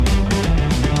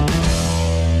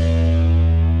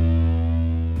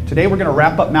Today we're going to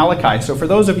wrap up Malachi. So for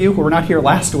those of you who were not here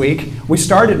last week, we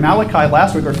started Malachi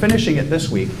last week. We're finishing it this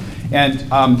week. And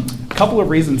a couple of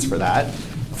reasons for that.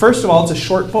 First of all, it's a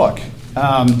short book.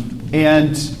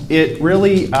 And it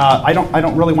really, I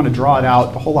don't really want to draw it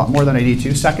out a whole lot more than I need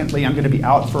to. Secondly, I'm going to be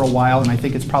out for a while, and I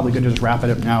think it's probably good to just wrap it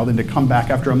up now than to come back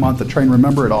after a month and try and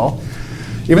remember it all.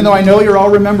 Even though I know you're all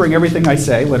remembering everything I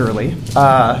say, literally.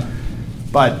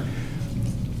 But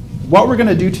what we're going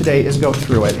to do today is go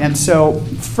through it. And so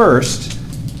first,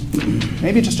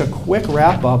 maybe just a quick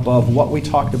wrap-up of what we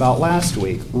talked about last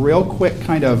week. Real quick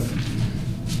kind of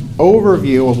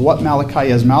overview of what Malachi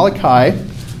is. Malachi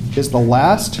is the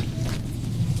last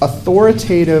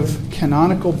authoritative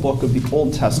canonical book of the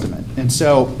Old Testament. And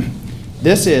so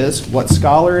this is what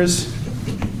scholars,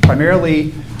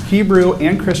 primarily Hebrew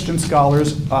and Christian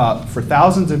scholars for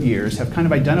thousands of years, have kind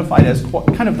of identified as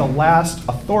kind of the last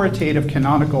authoritative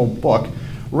canonical book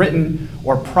written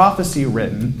or prophecy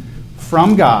written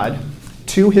from God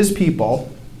to his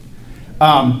people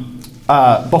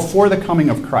before the coming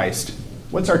of Christ.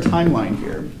 What's our timeline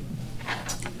here?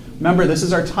 Remember, this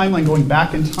is our timeline going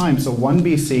back in time. So 1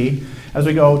 BC. As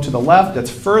we go to the left,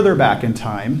 that's further back in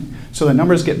time. So the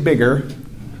numbers get bigger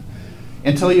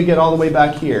until you get all the way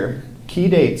back here. Key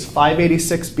dates,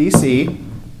 586 BC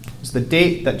is the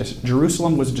date that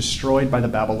Jerusalem was destroyed by the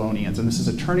Babylonians. And this is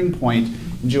a turning point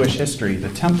in Jewish history. The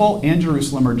temple and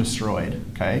Jerusalem are destroyed.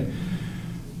 Okay.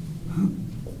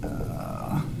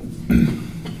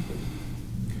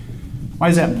 Why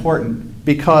is that important?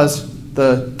 Because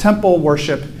the temple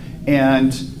worship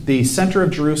and the center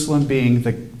of Jerusalem being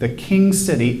the king's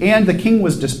city, and the king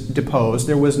was deposed,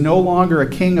 there was no longer a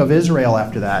king of Israel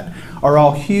after that, are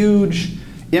all huge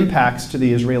impacts to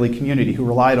the Israeli community who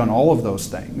relied on all of those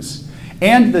things.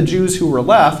 And the Jews who were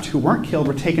left, who weren't killed,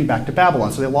 were taken back to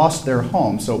Babylon, so they lost their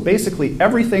home. So basically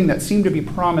everything that seemed to be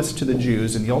promised to the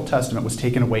Jews in the Old Testament was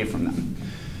taken away from them.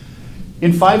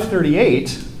 In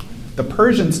 538, the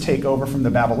Persians take over from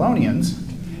the Babylonians,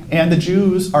 and the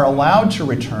Jews are allowed to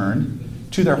return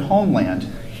to their homeland.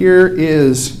 Here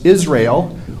is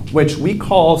Israel, which we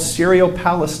call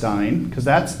Syro-Palestine, because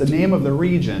that's the name of the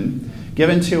region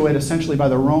given to it essentially by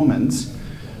the Romans,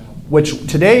 which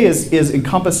today is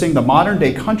encompassing the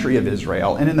modern-day country of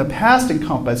Israel, and in the past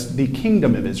encompassed the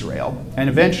kingdom of Israel, and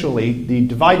eventually the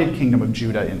divided kingdom of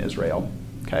Judah in Israel.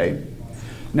 Okay?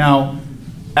 Now,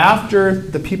 after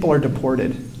the people are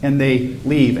deported and they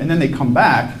leave, and then they come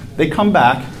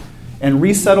back and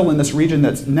resettle in this region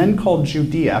that's then called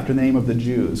Judea after the name of the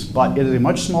Jews. But it is a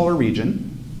much smaller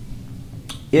region.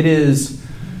 It is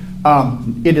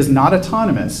not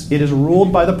autonomous. It is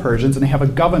ruled by the Persians, and they have a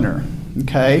governor.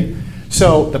 Okay?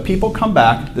 So the people come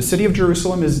back. The city of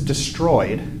Jerusalem is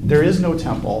destroyed. There is no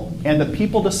temple. And the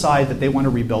people decide that they want to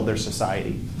rebuild their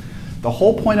society. The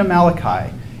whole point of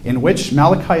Malachi, in which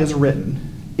Malachi is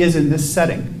written, is in this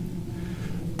setting.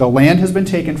 The land has been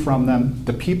taken from them.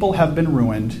 The people have been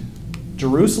ruined.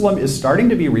 Jerusalem is starting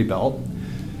to be rebuilt.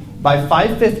 By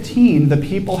 515, the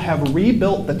people have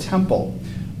rebuilt the temple.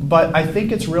 But I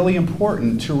think it's really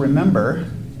important to remember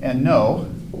and know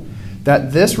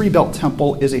that this rebuilt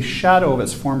temple is a shadow of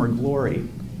its former glory.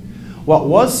 What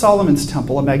was Solomon's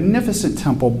temple, a magnificent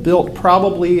temple built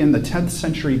probably in the 10th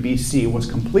century BC, was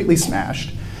completely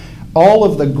smashed. All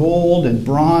of the gold and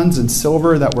bronze and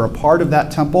silver that were a part of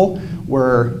that temple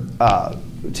were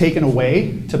taken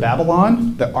away to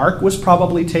Babylon. The ark was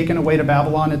probably taken away to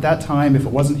Babylon at that time if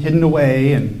it wasn't hidden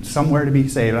away and somewhere to be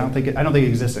saved. I don't think it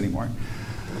exists anymore.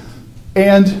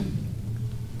 And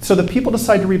so the people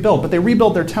decide to rebuild, but they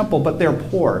rebuild their temple, but they're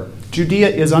poor. Judea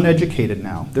is uneducated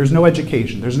now. There's no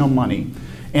education. There's no money.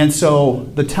 And so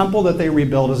the temple that they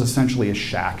rebuild is essentially a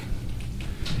shack.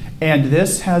 And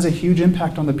this has a huge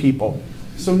impact on the people.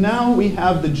 So now we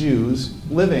have the Jews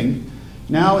living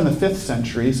now in the 5th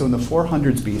century, so in the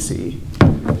 400s BC,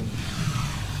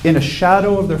 in a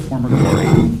shadow of their former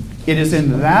glory. It is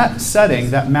in that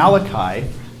setting that Malachi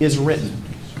is written.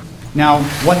 Now,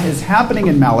 what is happening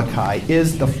in Malachi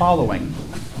is the following.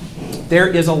 There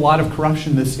is a lot of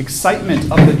corruption, this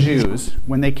excitement of the Jews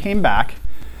when they came back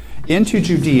into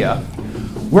Judea.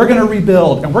 We're going to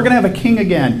rebuild, and we're going to have a king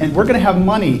again, and we're going to have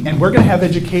money, and we're going to have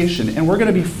education, and we're going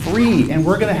to be free, and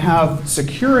we're going to have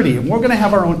security, and we're going to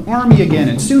have our own army again,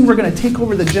 and soon we're going to take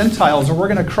over the Gentiles, or we're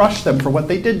going to crush them for what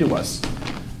they did to us.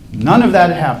 None of that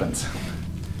happens.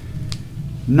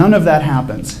 None of that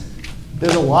happens.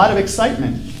 There's a lot of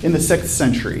excitement in the 6th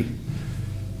century.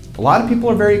 A lot of people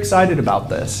are very excited about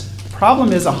this. The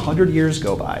problem is 100 years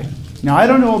go by. Now, I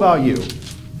don't know about you,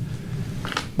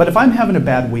 but if I'm having a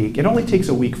bad week, it only takes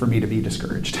a week for me to be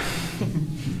discouraged.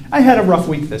 I had a rough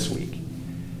week this week.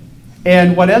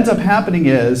 And what ends up happening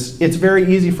is it's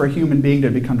very easy for a human being to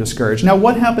become discouraged. Now,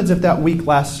 what happens if that week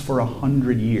lasts for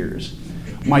 100 years?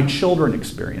 My children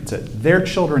experience it. Their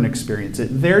children experience it.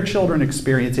 Their children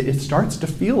experience it. It starts to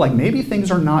feel like maybe things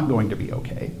are not going to be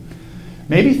okay.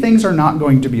 Maybe things are not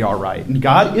going to be all right. And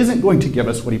God isn't going to give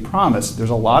us what he promised. There's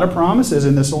a lot of promises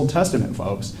in this Old Testament,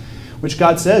 folks, which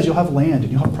God says you'll have land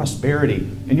and you'll have prosperity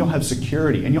and you'll have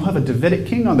security and you'll have a Davidic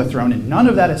king on the throne, and none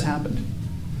of that has happened.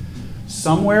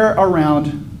 Somewhere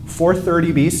around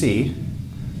 430 BC,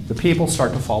 the people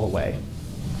start to fall away.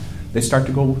 They start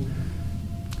to go,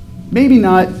 maybe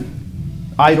not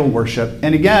idol worship.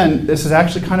 And again, this is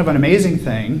actually kind of an amazing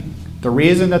thing. The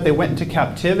reason that they went into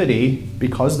captivity,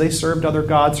 because they served other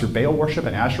gods through Baal worship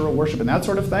and Asherah worship and that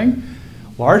sort of thing,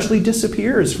 largely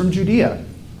disappears from Judea.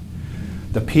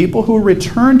 The people who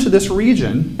return to this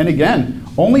region, and again,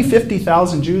 only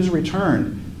 50,000 Jews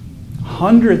return.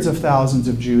 Hundreds of thousands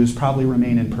of Jews probably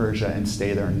remain in Persia and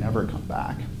stay there and never come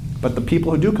back. But the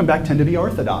people who do come back tend to be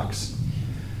Orthodox.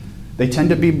 They tend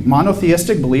to be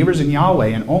monotheistic believers in Yahweh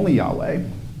and only Yahweh.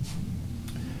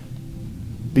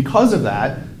 Because of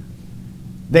that,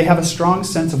 they have a strong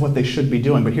sense of what they should be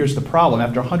doing. But here's the problem.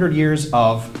 After 100 years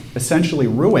of essentially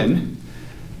ruin,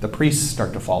 the priests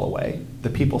start to fall away. The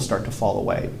people start to fall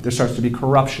away. There starts to be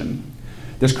corruption.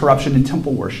 There's corruption in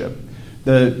temple worship.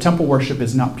 The temple worship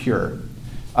is not pure.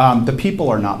 The people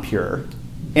are not pure.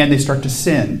 And they start to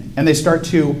sin. And they start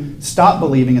to stop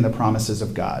believing in the promises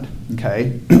of God.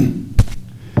 Okay?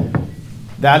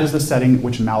 That is the setting in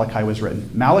which Malachi was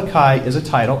written. Malachi is a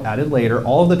title added later.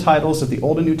 All of the titles of the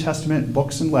Old and New Testament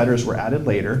books and letters were added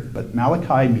later, but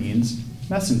Malachi means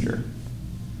messenger.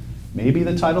 Maybe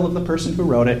the title of the person who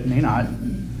wrote it, may not.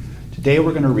 Today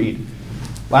we're going to read.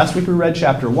 Last week we read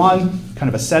chapter 1, kind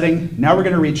of a setting. Now we're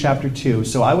going to read chapter 2.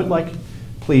 So I would like,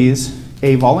 please,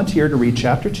 a volunteer to read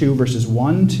chapter 2, verses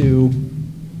 1 to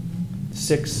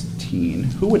 16.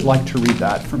 Who would like to read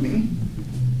that for me?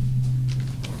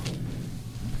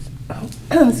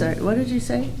 I'm sorry, what did you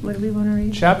say? What do we want to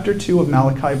read? Chapter 2 of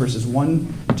Malachi, verses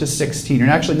 1 to 16. You're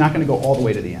actually not going to go all the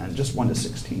way to the end, just 1 to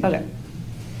 16. Okay.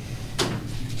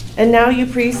 And now, you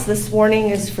priests, this warning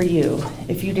is for you.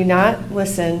 If you do not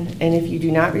listen, and if you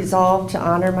do not resolve to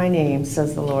honor my name,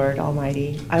 says the Lord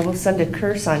Almighty, I will send a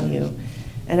curse on you,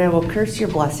 and I will curse your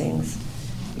blessings.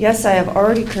 Yes, I have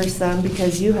already cursed them,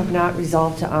 because you have not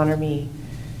resolved to honor me.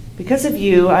 Because of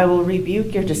you, I will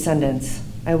rebuke your descendants.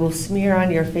 I will smear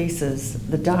on your faces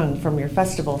the dung from your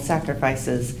festival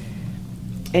sacrifices,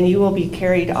 and you will be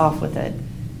carried off with it.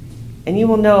 And you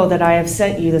will know that I have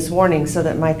sent you this warning so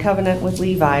that my covenant with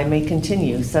Levi may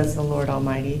continue, says the Lord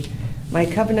Almighty. My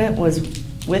covenant was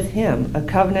with him, a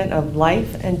covenant of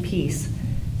life and peace,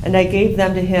 and I gave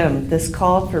them to him. This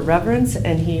called for reverence,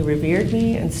 and he revered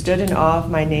me and stood in awe of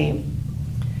my name.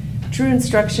 True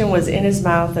instruction was in his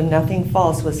mouth, and nothing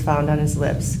false was found on his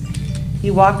lips. He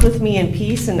walked with me in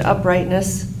peace and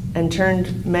uprightness, and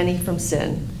turned many from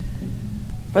sin.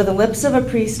 For the lips of a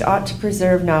priest ought to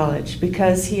preserve knowledge,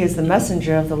 because he is the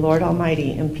messenger of the Lord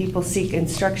Almighty, and people seek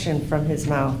instruction from his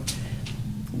mouth.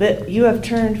 But you have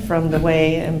turned from the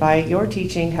way, and by your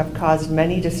teaching have caused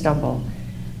many to stumble.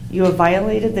 You have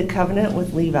violated the covenant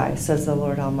with Levi, says the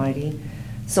Lord Almighty.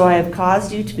 So I have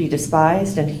caused you to be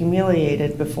despised and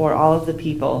humiliated before all of the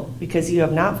people, because you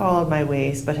have not followed my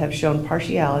ways, but have shown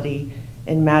partiality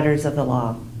in matters of the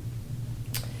law.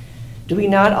 Do we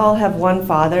not all have one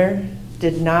Father?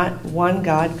 Did not one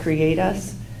God create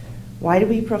us? Why do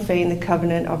we profane the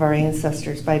covenant of our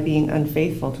ancestors by being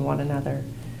unfaithful to one another?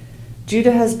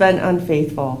 Judah has been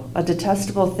unfaithful. A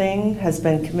detestable thing has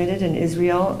been committed in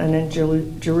Israel and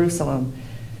in Jerusalem.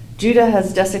 Judah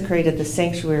has desecrated the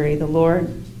sanctuary the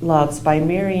Lord loves by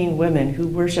marrying women who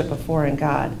worship a foreign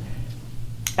god.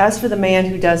 As for the man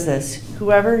who does this,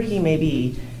 whoever he may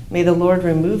be, may the Lord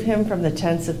remove him from the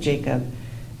tents of Jacob.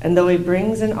 And though he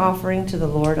brings an offering to the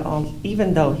Lord,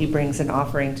 even though he brings an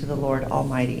offering to the Lord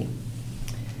Almighty.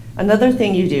 Another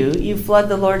thing you do, you flood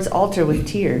the Lord's altar with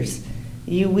tears.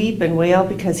 You weep and wail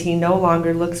because he no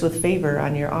longer looks with favor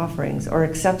on your offerings or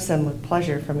accepts them with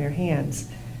pleasure from your hands.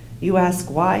 You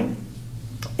ask why?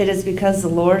 It is because the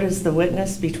Lord is the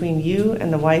witness between you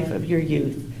and the wife of your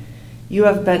youth. You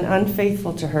have been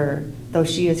unfaithful to her, though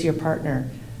she is your partner,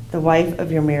 the wife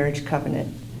of your marriage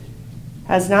covenant.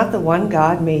 Has not the one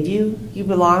God made you? You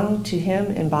belong to him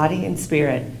in body and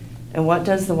spirit. And what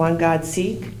does the one God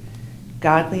seek?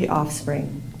 Godly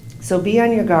offspring. So be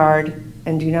on your guard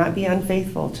and do not be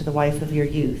unfaithful to the wife of your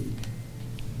youth.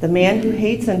 The man who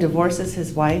hates and divorces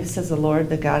his wife, says the Lord,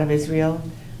 the God of Israel,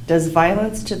 does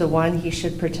violence to the one he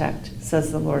should protect,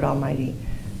 says the Lord Almighty.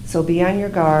 So be on your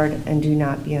guard and do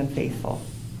not be unfaithful.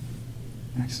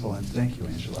 Excellent. Thank you,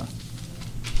 Angela.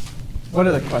 What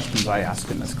are the questions I ask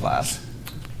in this class?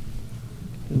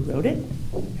 Who wrote it?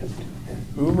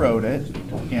 Who wrote it?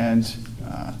 And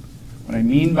what I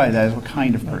mean by that is what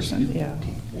kind of person? Yeah.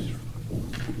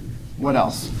 What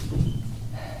else?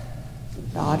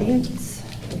 The audience?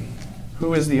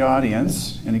 Who is the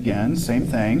audience? And again, same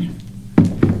thing.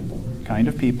 Kind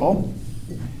of people.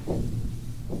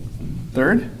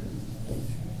 Third?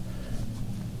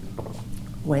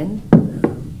 When?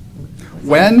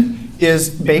 When is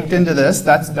baked into this.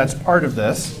 That's part of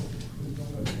this.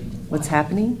 What's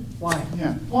happening? Why?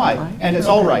 Yeah. Why? And it's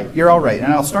all right. You're all right.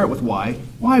 And I'll start with why.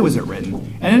 Why was it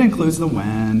written? And it includes the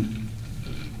when.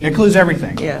 It includes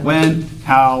everything. Yeah. When,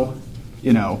 how,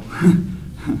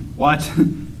 what,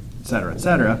 et cetera, et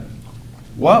cetera.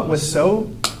 What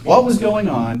was going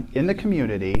on in the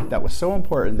community that was so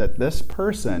important that this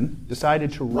person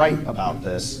decided to write about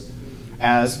this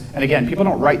and again, people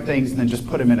don't write things and then just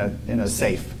put them in a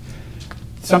safe.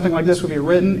 Something like this would be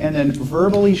written and then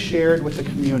verbally shared with the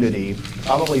community,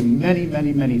 probably many,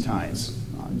 many, many times.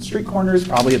 On street corners,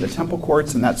 probably at the temple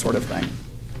courts and that sort of thing.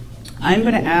 I'm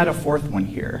going to add a fourth one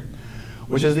here,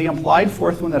 which is the implied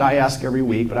fourth one that I ask every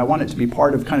week, but I want it to be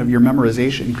part of kind of your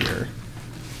memorization here.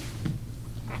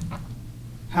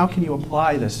 How can you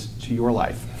apply this to your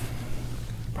life?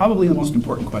 Probably the most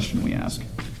important question we ask.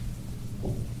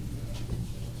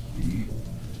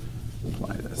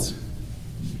 Apply this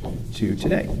to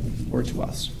today or to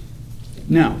us.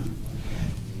 Now,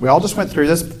 we all just went through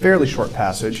this fairly short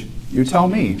passage. You tell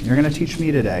me, you're going to teach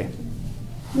me today.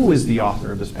 Who is the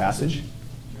author of this passage?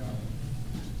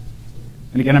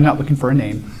 And again, I'm not looking for a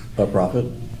name. A prophet?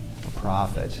 A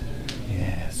prophet.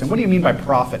 Yes. And what do you mean by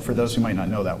prophet for those who might not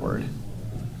know that word?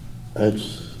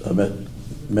 It's a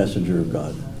messenger of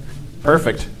God.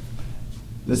 Perfect.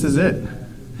 This is it.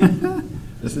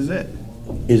 This is it.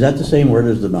 Is that the same word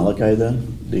as the Malachi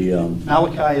then?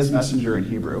 Malachi is messenger in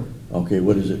Hebrew. Okay,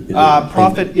 what is it?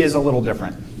 Prophet is a little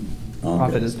different. Okay.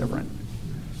 Prophet is different.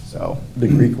 So the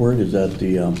Greek word, is that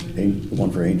the one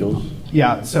for angels?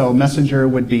 yeah, so messenger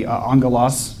would be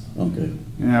angelos. Okay.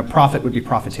 Prophet would be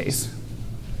prophetess.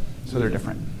 So they're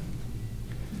different.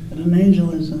 But an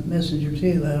angel is a messenger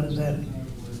too, though, is that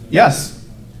Yes.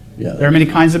 Yeah. There are many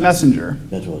kinds of messenger.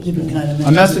 That's what a different it's kind of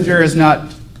A messenger is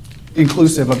not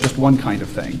inclusive of just one kind of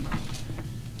thing.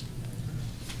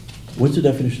 What's the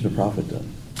definition of prophet then?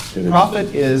 If it's-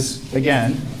 Prophet is,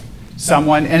 again,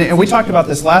 someone, and we talked about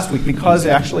this last week because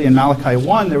actually in Malachi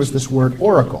 1 there was this word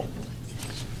oracle.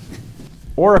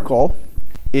 Oracle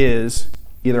is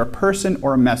either a person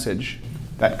or a message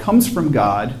that comes from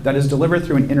God that is delivered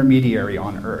through an intermediary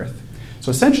on earth.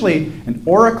 So essentially, an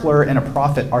oracler and a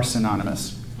prophet are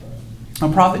synonymous. A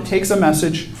prophet takes a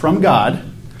message from God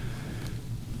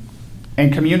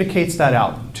and communicates that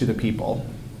out to the people.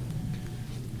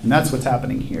 And that's what's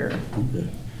happening here. Okay.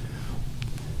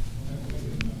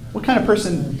 What kind of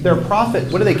person, they're a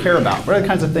prophet, what do they care about? What are the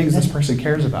kinds of things this person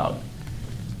cares about?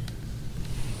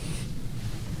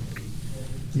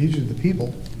 Usually the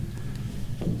people.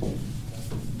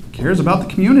 Cares about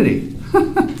the community.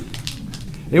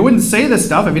 They wouldn't say this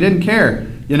stuff if he didn't care.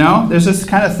 There's this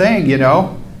kind of thing,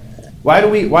 Why do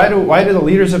the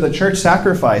leaders of the church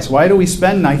sacrifice? Why do we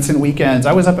spend nights and weekends?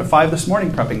 I was up at 5 this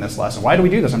morning prepping this lesson. Why do we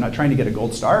do this? I'm not trying to get a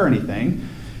gold star or anything.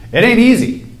 It ain't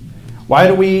easy. Why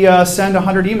do we send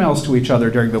 100 emails to each other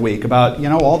during the week about,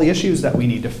 all the issues that we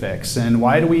need to fix? And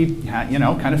why do we,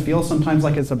 kind of feel sometimes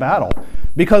like it's a battle?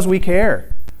 Because we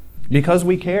care. Because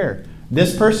we care.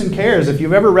 This person cares. If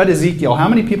you've ever read Ezekiel, how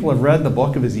many people have read the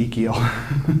book of Ezekiel?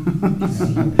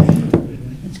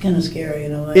 It's kind of scary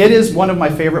in a way. It is one of my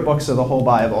favorite books of the whole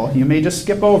Bible. You may just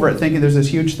skip over it thinking there's this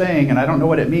huge thing and I don't know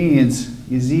what it means.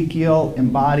 Ezekiel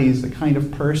embodies the kind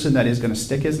of person that is going to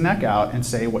stick his neck out and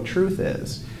say what truth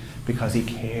is because he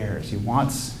cares. He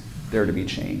wants there to be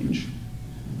change.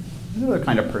 What other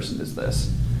kind of person is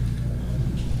this?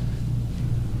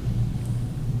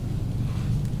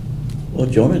 Well,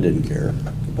 Jonah didn't care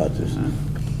about this.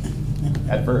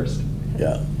 At first.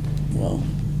 Yeah. Well,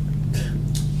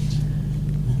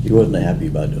 he wasn't happy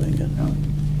about doing it. No.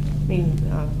 I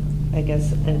mean, I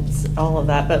guess it's all of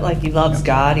that, but he loves Yeah.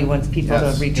 God. He wants people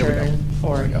Yes, to here we go. return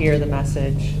or There we go. hear the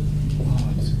message.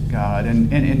 God.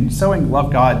 And sowing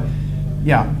love God,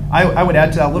 yeah, I would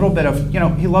add to that a little bit of,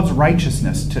 he loves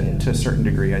righteousness to a certain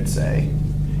degree, I'd say.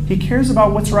 He cares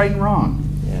about what's right and wrong.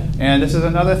 Yeah. And this is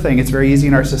another thing. It's very easy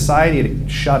in our society to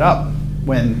shut up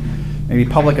when maybe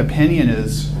public opinion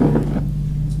is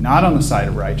not on the side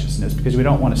of righteousness because we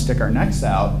don't want to stick our necks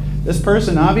out. This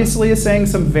person obviously is saying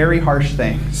some very harsh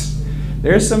things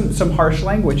There's some harsh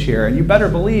language here, and you better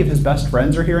believe his best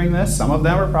friends are hearing this. Some of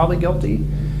them are probably guilty.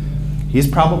 He's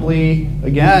probably,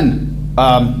 again,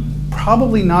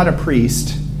 probably not a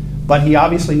priest, but he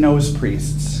obviously knows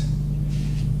priests.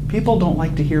 People don't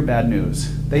like to hear bad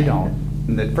news. They don't.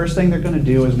 And the first thing they're going to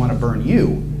do is want to burn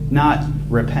you, not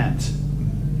repent.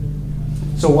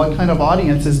 So what kind of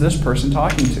audience is this person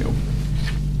talking to?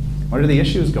 What are the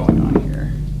issues going on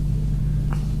here?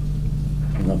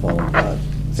 They're not following God.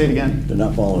 Say it again. They're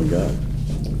not following God.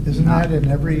 Isn't that in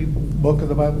every book of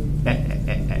the Bible?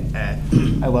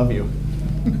 I love you.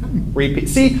 Repeat.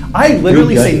 See, I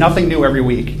literally say nothing new every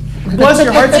week. Bless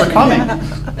your hearts for coming.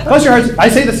 Bless your hearts. I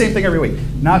say the same thing every week.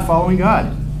 Not following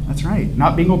God. That's right.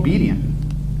 Not being obedient.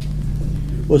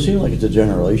 Well, it seems like it's a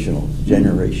generational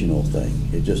thing.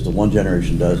 It's just the one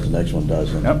generation does, the next one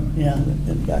doesn't. Yep. Yeah.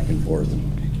 And back and forth.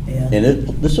 Yeah. And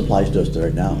this applies to us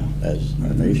right now as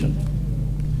a nation.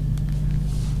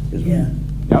 Yeah.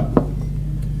 Yep.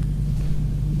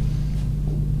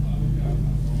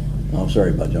 I'm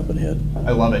sorry about jumping ahead.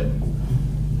 I love it.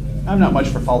 I'm not much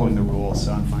for following the rules,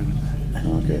 so I'm fine with that.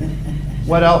 Okay.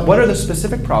 What else? What are the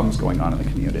specific problems going on in the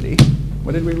community?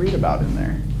 What did we read about in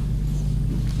there?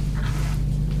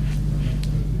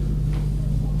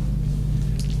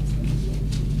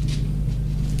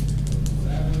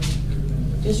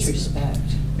 Disrespect.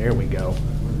 There we go.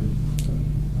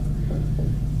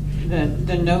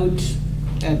 The note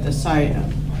at the side,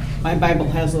 my Bible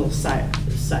has little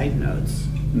side notes,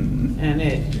 Mhm. and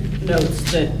it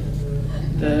notes that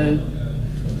the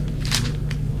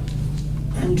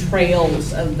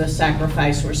entrails of the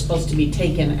sacrifice were supposed to be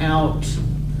taken out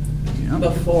Yep.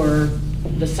 before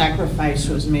the sacrifice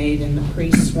was made, and the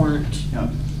priests weren't Yep.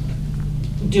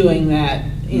 doing that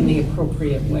in the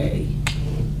appropriate way.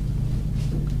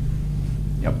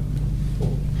 Yep.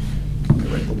 Let me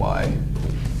write the Y.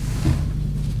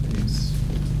 He's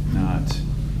not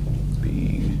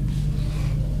being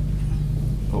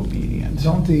obedient.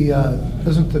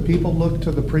 Doesn't the people look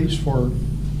to the priest for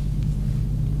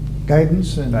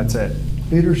guidance and That's it.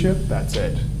 leadership? That's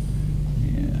it.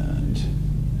 And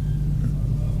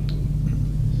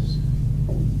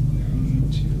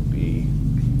need to be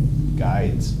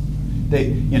guides.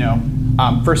 They,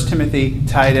 1 Timothy,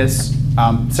 Titus,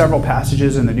 several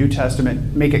passages in the New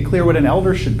Testament make it clear what an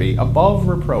elder should be, above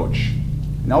reproach.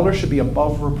 An elder should be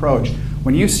above reproach.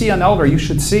 When you see an elder, you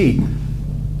should see,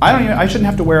 I shouldn't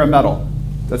have to wear a medal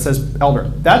that says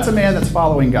elder. That's a man that's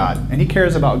following God, and he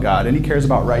cares about God, and he cares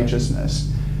about righteousness.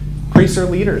 Priests are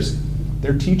leaders.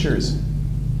 They're teachers.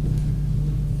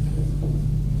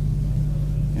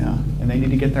 Yeah, and they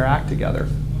need to get their act together.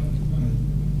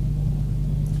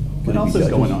 What Could they else be is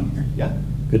going judges? on here? Yeah?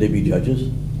 Could they be judges?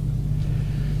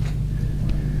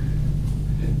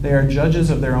 They are judges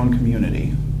of their own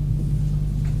community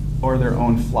or their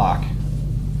own flock.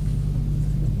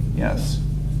 Yes.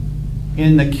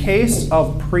 In the case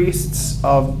of priests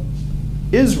of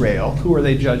Israel, who are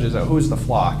they judges of? Who's the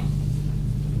flock?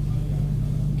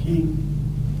 King.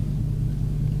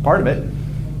 Part of it.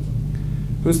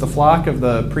 Who's the flock of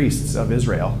the priests of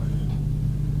Israel?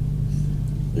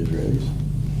 The Israelis?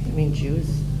 I mean,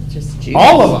 Jews, just Jews.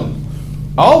 All of them.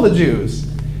 All the Jews.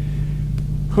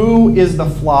 Who is the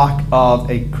flock of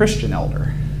a Christian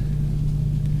elder?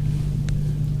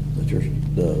 The church,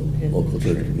 the local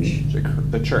church community.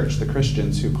 The church, the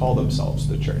Christians who call themselves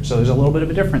the church. So there's a little bit of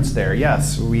a difference there.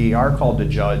 Yes, we are called to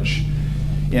judge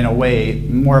in a way,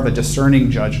 more of a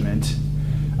discerning judgment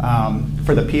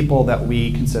for the people that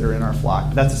we consider in our flock.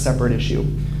 But that's a separate issue.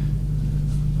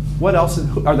 What else?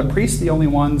 Are the priests the only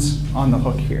ones on the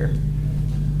hook here?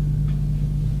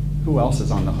 Who else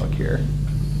is on the hook here?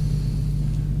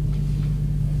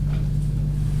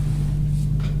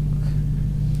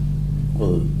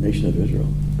 Well, the nation of Israel,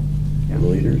 Yeah. the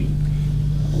leaders.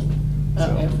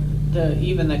 So-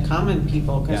 Even the common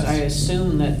people, because I Yes.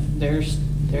 assume that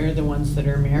they're the ones that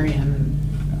are marrying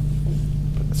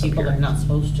Put this up people here. they're not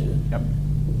supposed to. Yep.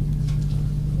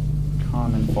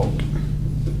 Common folk.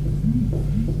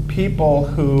 People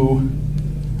who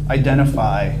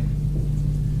identify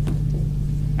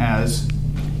as,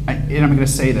 and I'm going to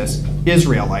say this,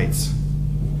 Israelites.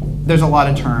 There's a lot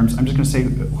of terms. I'm just going to say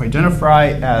who identify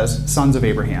as sons of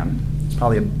Abraham. It's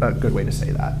probably a good way to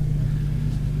say that.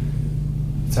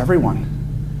 It's everyone.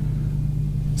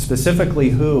 Specifically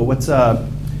who? What's, when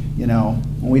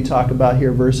we talk about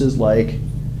here verses like,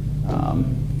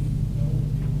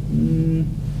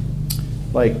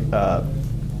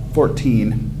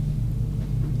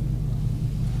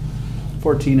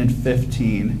 14 and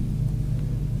 15,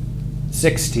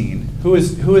 16. Who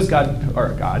is God, or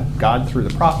God through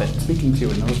the prophet speaking to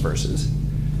in those verses?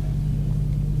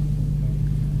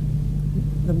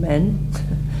 The men?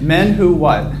 Men who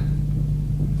what?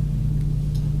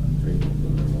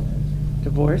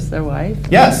 Divorce their wife?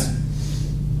 Yes.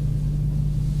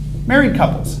 Married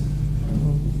couples.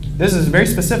 This is very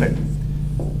specific.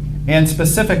 And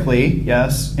specifically,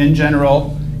 yes, in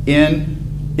general, in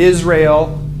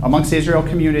Israel, amongst the Israel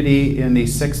community in the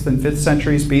 6th and 5th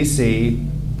centuries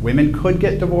BC, women could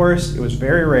get divorced. It was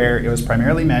very rare. It was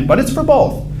primarily men, but it's for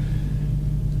both.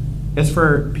 It's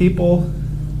for people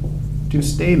to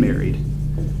stay married.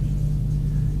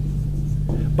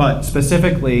 But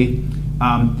specifically,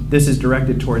 this is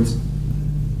directed towards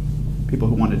people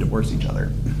who want to divorce each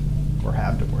other or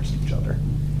have divorced each other.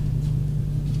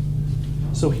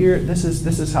 So here, this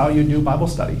is how you do Bible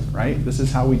study, right? This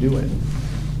is how we do it.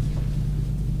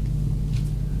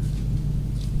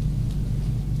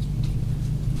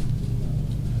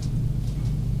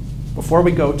 Before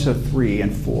we go to 3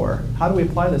 and 4, how do we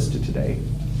apply this to today?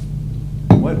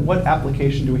 What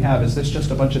application do we have? Is this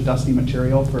just a bunch of dusty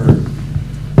material for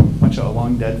a bunch of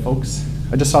long dead folks?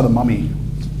 I just saw The Mummy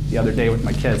the other day with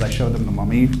my kids. I showed them The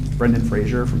Mummy, Brendan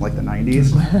Fraser from like the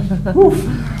 90s.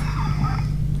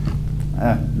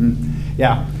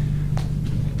 Yeah.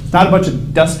 It's not a bunch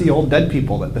of dusty old dead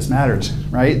people that this matters,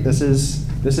 right? This is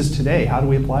today. How do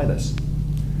we apply this?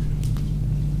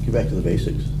 Get back to the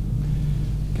basics.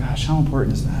 Gosh, how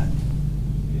important is that?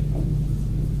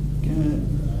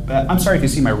 I'm sorry if you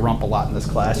see my rump a lot in this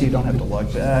class. You don't have to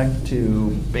look. Back to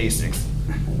basics.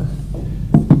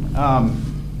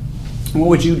 What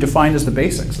would you define as the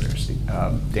basics there,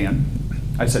 Dan?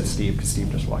 I said Steve because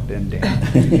Steve just walked in.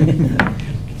 Dan.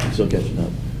 Still catching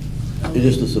up. It's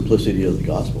just the simplicity of the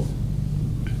gospel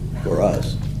for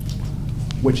us.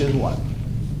 Which is what?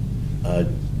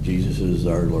 Jesus is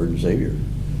our Lord and Savior.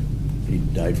 He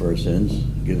died for our sins,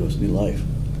 gives us new life,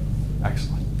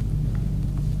 Excellent.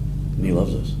 and He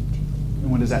loves us. And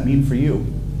what does that mean for you?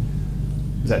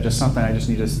 Is that just something I just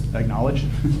need to acknowledge?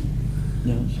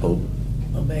 Yeah, it's hope.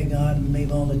 Obey God and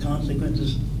leave all the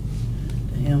consequences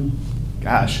to Him.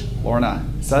 Gosh, Lorna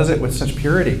says it with such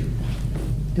purity.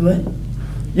 Do it.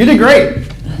 You did great.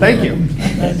 Thank you.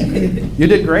 That's good. You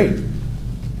did great.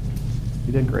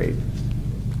 You did great.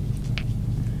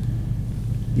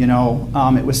 You know,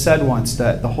 it was said once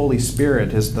that the Holy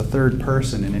Spirit is the third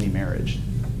person in any marriage.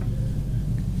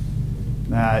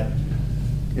 That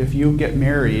if you get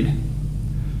married,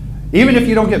 even if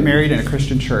you don't get married in a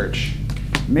Christian church,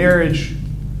 marriage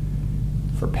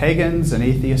for pagans and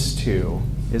atheists too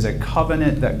is a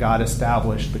covenant that God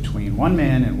established between one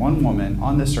man and one woman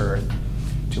on this earth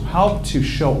to help to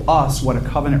show us what a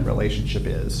covenant relationship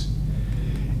is.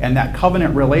 And that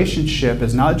covenant relationship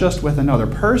is not just with another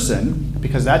person,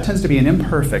 because that tends to be an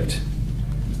imperfect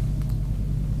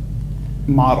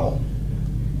model.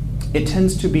 It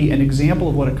tends to be an example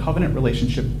of what a covenant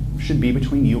relationship should be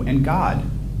between you and God.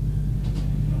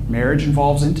 Marriage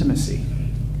involves intimacy.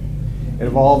 It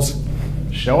involves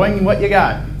showing what you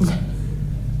got.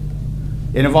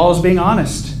 It involves being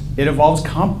honest. It involves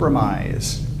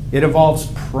compromise. It involves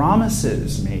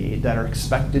promises made that are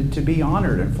expected to be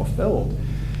honored and fulfilled.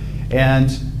 And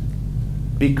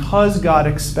because God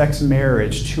expects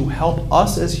marriage to help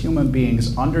us as human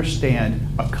beings understand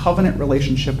a covenant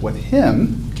relationship with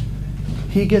Him,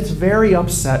 He gets very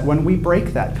upset when we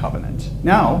break that covenant.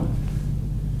 Now,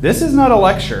 this is not a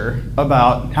lecture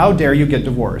about how dare you get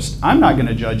divorced. I'm not going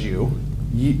to judge you.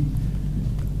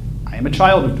 I am a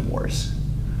child of divorce.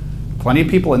 Plenty of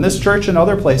people in this church and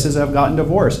other places have gotten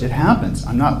divorced. It happens.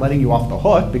 I'm not letting you off the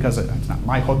hook because it's not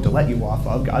my hook to let you off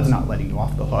of. God's not letting you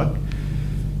off the hook,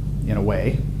 in a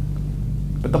way.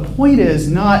 But the point is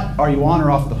not are you on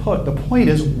or off the hook. The point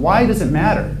is, why does it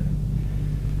matter?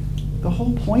 The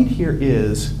whole point here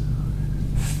is,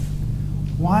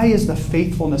 why is the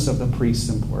faithfulness of the priests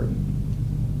important?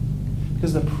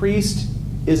 Because the priest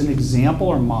is an example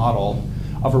or model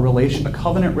of a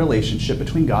covenant relationship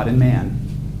between God and man.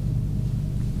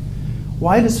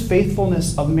 Why does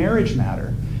faithfulness of marriage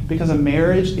matter? Because a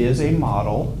marriage is a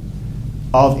model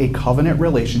of a covenant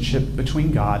relationship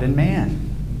between God and man.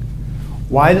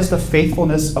 Why does the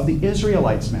faithfulness of the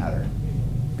Israelites matter?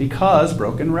 Because,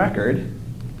 broken record,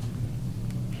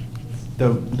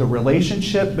 the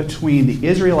relationship between the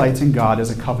Israelites and God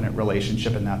is a covenant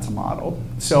relationship, and that's a model.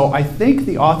 So I think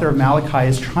the author of Malachi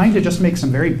is trying to just make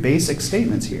some very basic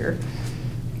statements here.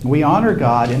 We honor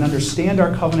God and understand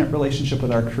our covenant relationship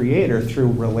with our Creator through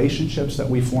relationships that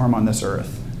we form on this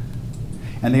earth.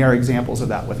 And they are examples of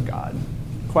that with God.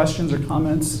 Questions or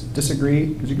comments? Disagree?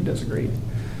 Because you can disagree.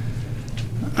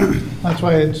 That's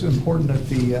why it's important that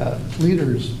the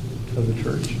leaders of the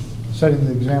church setting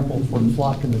the example for the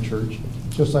flock in the church,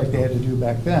 just like they had to do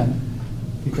back then,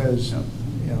 because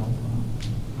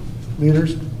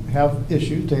leaders have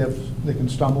issues, they can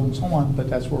stumble and so on, but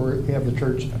that's where we have the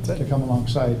church to come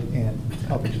alongside and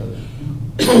help each other.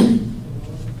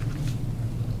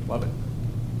 Love it.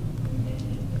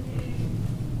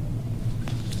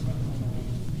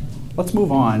 Let's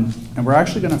move on, and we're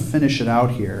actually going to finish it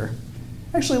out here.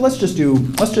 Actually, let's just do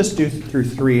through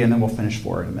 3, and then we'll finish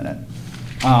 4 in a minute.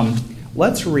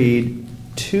 Let's read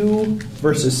 2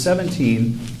 verses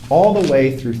 17 all the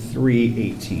way through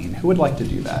 3:18. Who would like to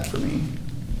do that for me?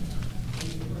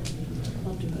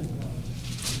 I'll do it.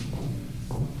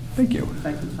 Thank you. If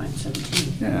I can find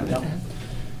 17. Yeah.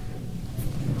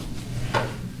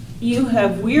 You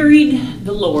have wearied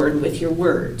the Lord with your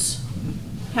words.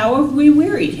 How have we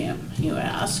wearied him, you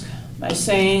ask? By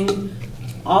saying,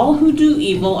 all who do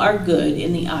evil are good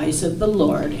in the eyes of the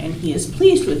Lord, and he is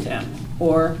pleased with them.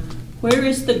 Or, where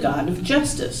is the God of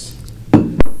justice? I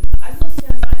will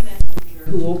send my messenger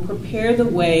who will prepare the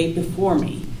way before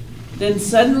me. Then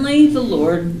suddenly the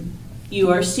Lord you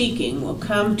are seeking will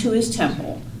come to his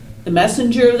temple. The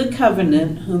messenger of the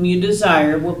covenant whom you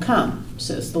desire will come,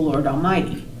 says the Lord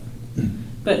Almighty.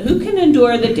 But who can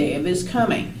endure the day of his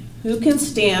coming? Who can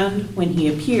stand when he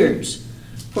appears?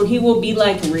 For he will be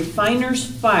like a refiner's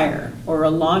fire or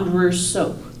a launderer's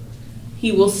soap.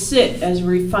 He will sit as a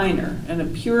refiner and a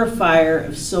purifier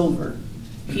of silver.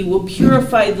 He will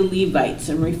purify the Levites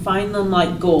and refine them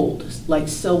like gold, like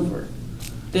silver.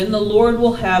 Then the Lord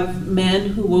will have men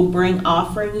who will bring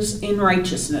offerings in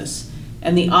righteousness,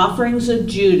 and the offerings of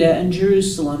Judah and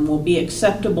Jerusalem will be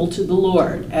acceptable to the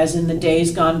Lord, as in the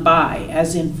days gone by,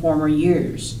 as in former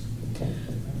years.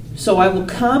 So I will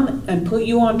come and put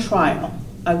you on trial.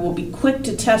 I will be quick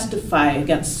to testify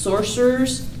against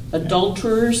sorcerers,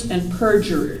 adulterers, and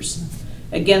perjurers,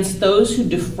 against those who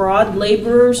defraud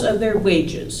laborers of their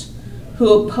wages,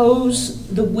 who oppose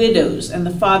the widows and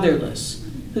the fatherless,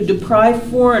 who deprive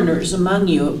foreigners among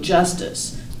you of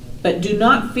justice. But do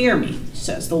not fear me,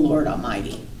 says the Lord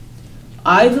Almighty.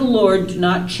 I, the Lord, do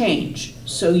not change,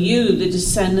 so you, the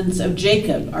descendants of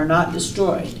Jacob, are not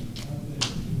destroyed.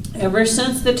 Ever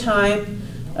since the time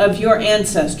of your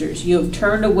ancestors, you have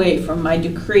turned away from my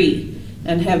decree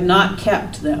and have not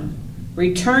kept them.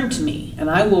 Return to me, and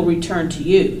I will return to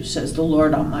you, says the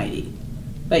Lord Almighty.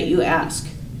 But you ask,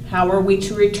 how are we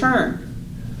to return?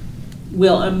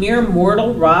 Will a mere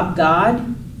mortal rob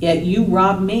God? Yet you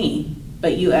rob me.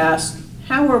 But you ask,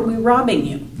 how are we robbing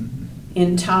you?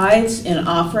 In tithes and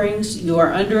offerings you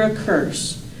are under a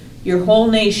curse, your whole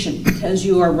nation, because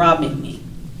you are robbing me.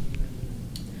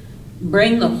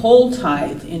 Bring the whole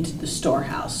tithe into the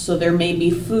storehouse, so there may be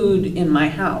food in my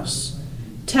house.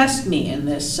 Test me in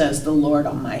this, says the Lord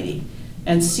Almighty,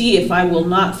 and see if I will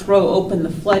not throw open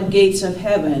the floodgates of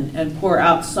heaven and pour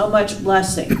out so much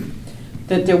blessing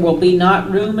that there will be not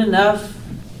room enough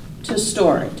to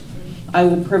store it. I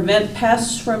will prevent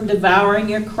pests from devouring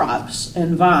your crops,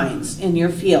 and vines in your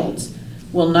fields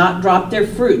will not drop their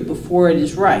fruit before it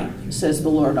is ripe, says the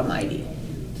Lord Almighty.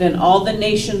 Then all the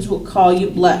nations will call you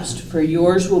blessed, for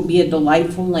yours will be a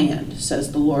delightful land,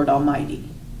 says the Lord Almighty.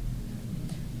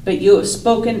 But you have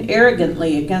spoken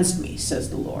arrogantly against me, says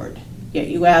the Lord. Yet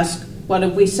you ask, what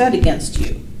have we said against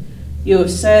you? You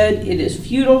have said, it is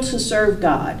futile to serve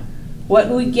God. What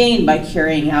do we gain by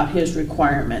carrying out his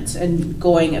requirements and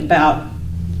going about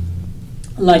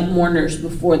like mourners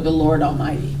before the Lord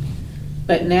Almighty?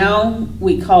 But now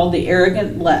we call the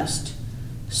arrogant blessed.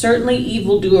 Certainly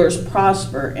evildoers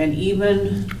prosper, and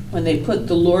even when they put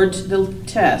the Lord to the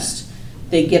test,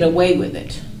 they get away with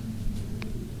it.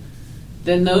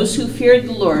 Then those who feared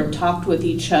the Lord talked with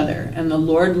each other, and the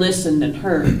Lord listened and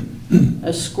heard.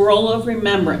 A scroll of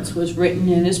remembrance was written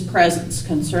in his presence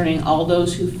concerning all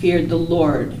those who feared the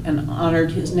Lord and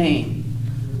honored his name.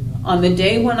 On the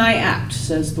day when I act,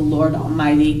 says the Lord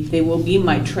Almighty, they will be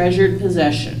my treasured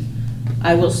possession.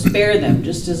 I will spare them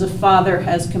just as a father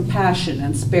has compassion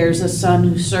and spares a son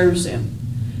who serves him.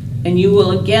 And you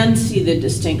will again see the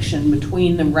distinction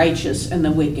between the righteous and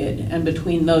the wicked, and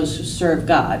between those who serve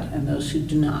God and those who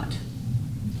do not.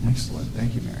 Excellent.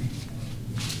 Thank you, Mary.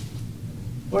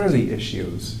 What are the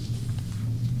issues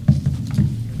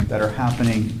that are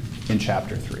happening in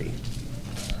chapter 3?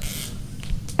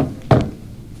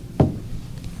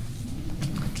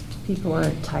 People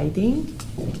aren't tithing.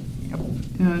 Yep.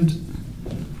 And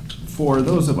for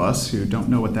those of us who don't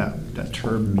know what that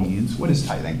term means, what is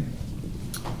tithing?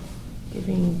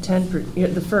 Giving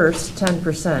the first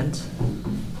 10%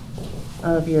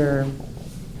 of your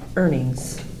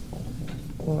earnings,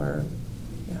 or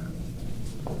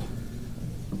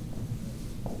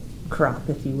crop,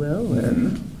 if you will,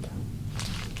 or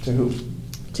To who?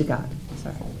 to God.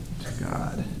 Sorry. To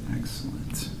God.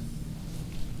 Excellent.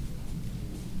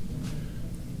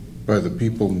 by the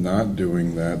people not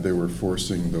doing that, they were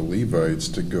forcing the Levites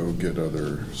to go get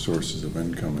other sources of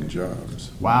income and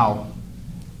jobs. Wow.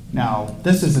 Now,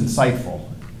 this is insightful.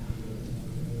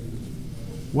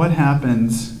 What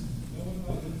happens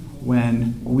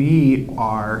when we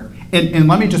are, and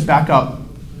let me just back up,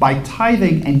 by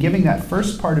tithing and giving that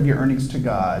first part of your earnings to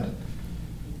God,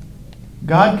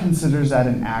 God considers that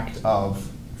an act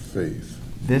of Faith.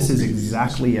 This is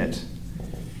exactly it.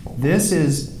 This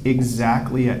is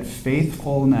exactly it.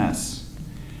 Faithfulness.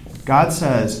 God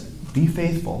says, be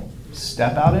faithful.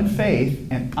 Step out in faith,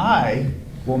 and I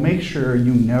will make sure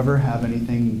you never have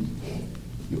anything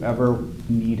you ever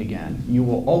need again. You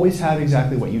will always have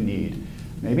exactly what you need.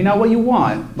 Maybe not what you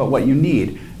want, but what you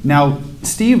need. Now,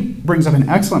 Steve brings up an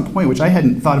excellent point, which I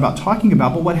hadn't thought about talking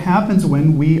about, but what happens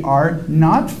when we are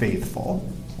not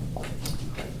faithful?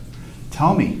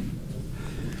 Tell me.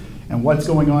 And what's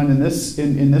going on in this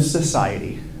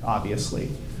society, obviously?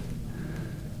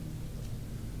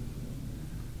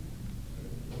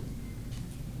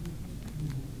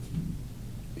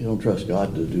 You don't trust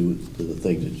God to do the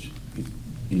things that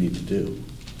you need to do.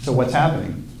 So what's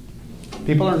happening?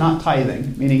 People are not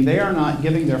tithing, meaning they are not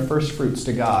giving their first fruits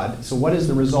to God. So what is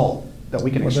the result that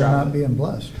we can Well, they're not extrapolate? being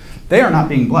blessed. They are not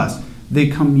being blessed.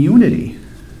 The community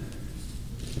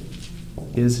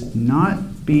is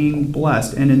not being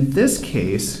blessed. And in this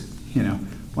case,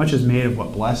 much is made of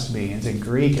what blessed means. In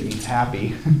Greek, it means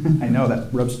happy. I know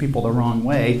that rubs people the wrong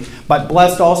way. But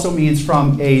blessed also means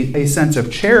from a sense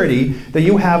of charity that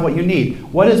you have what you need.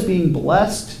 What does being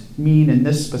blessed mean in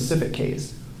this specific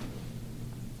case?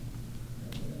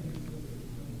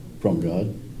 From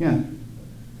God, Yeah.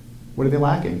 What are they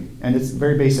lacking? And it's a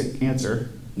very basic answer.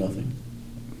 nothing.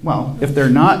 Well, if they're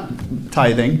not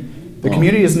tithing, the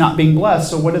community is not being blessed,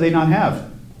 so what do they not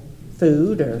have?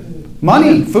 Food or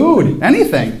Money, food,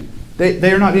 anything.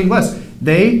 They are not being blessed.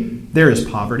 There is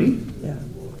poverty. yeah.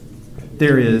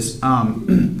 There is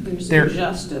There's there.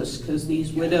 injustice because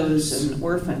these widows and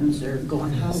orphans are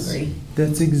going hungry.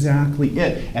 That's exactly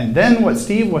it. And then what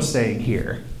Steve was saying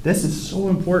here, this is so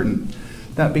important,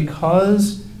 that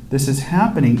because this is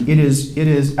happening, it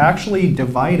is actually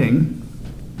dividing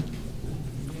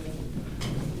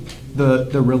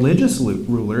the religious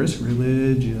rulers,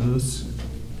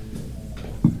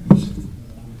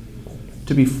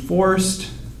 to be forced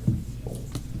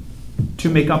to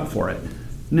make up for it.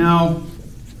 Now,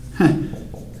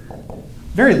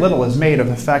 very little is made of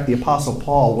the fact the Apostle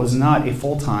Paul was not a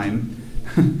full-time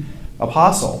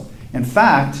apostle. In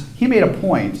fact, he made a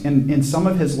point in some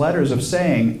of his letters of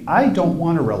saying, I don't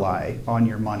want to rely on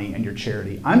your money and your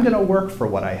charity. I'm going to work for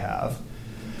what I have,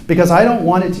 because I don't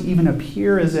want it to even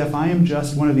appear as if I am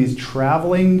just one of these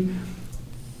traveling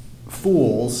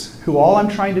fools who all I'm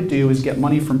trying to do is get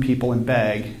money from people and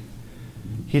beg.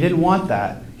 He didn't want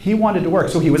that. He wanted to work.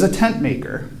 So he was a tent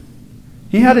maker.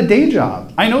 He had a day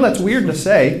job. I know that's weird to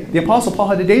say. The Apostle Paul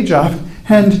had a day job,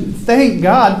 and thank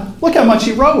God, look how much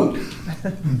he wrote.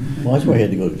 Well, that's why he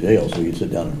had to go to jail, so he could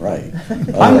sit down and write.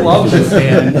 I love this,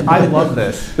 Dan. I love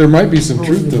this. There might be some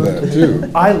truth to that,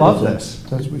 too. I love this.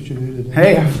 That's what you do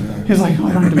today. Hey, he's like, oh,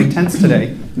 I don't have to make tents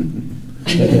today.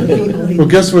 Well,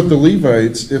 guess what? The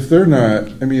Levites, if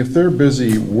they're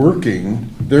busy working,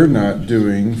 they're not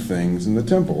doing things in the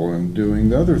temple and doing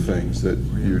the other things that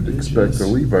you'd expect the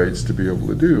Levites to be able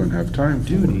to do and have time for.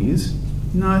 Duties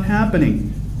not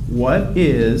happening. What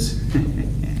is...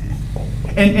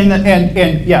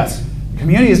 And yes,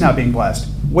 community is not being blessed,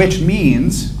 which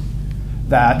means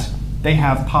that they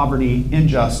have poverty,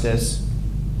 injustice,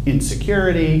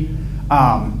 insecurity.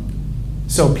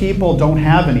 So people don't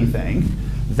have anything.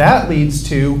 That leads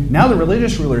to, now the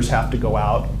religious rulers have to go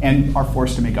out and are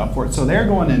forced to make up for it. So they're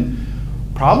going and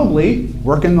probably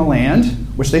working the land,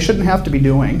 which they shouldn't have to be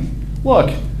doing.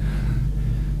 Look,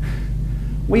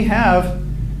 we have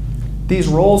these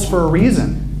roles for a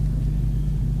reason.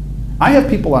 I have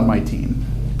people on my team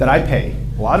that I pay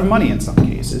a lot of money in some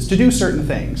cases to do certain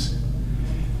things.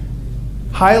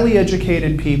 Highly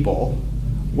educated people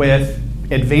with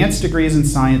advanced degrees in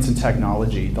science and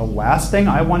technology. The last thing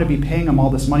I want to be paying them all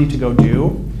this money to go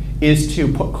do is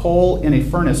to put coal in a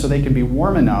furnace so they can be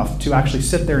warm enough to actually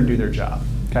sit there and do their job,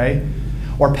 okay?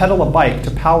 Or pedal a bike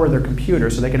to power their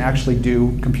computer so they can actually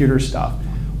do computer stuff.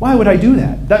 Why would I do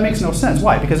that? That makes no sense.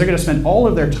 Why? Because they're going to spend all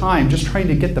of their time just trying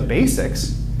to get the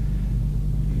basics.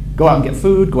 Go out and get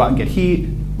food, go out and get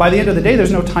heat. By the end of the day,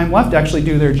 there's no time left to actually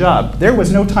do their job. There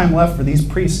was no time left for these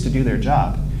priests to do their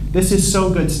job. This is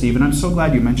so good, Steve, and I'm so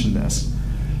glad you mentioned this.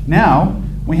 Now,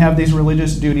 we have these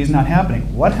religious duties not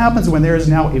happening. What happens when there is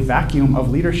now a vacuum of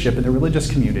leadership in the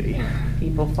religious community?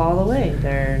 People fall away.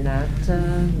 They're not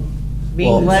being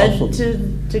Well, led also-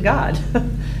 to God.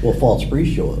 Well, false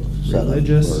priests show up, set up,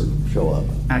 Religious- or show up.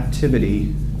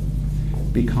 Activity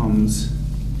becomes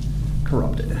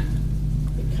corrupted.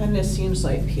 It kind of seems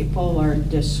like people are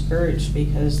discouraged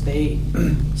because they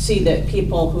see that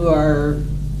people who are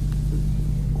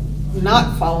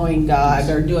not following God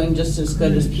are doing just as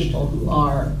good as people who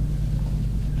are.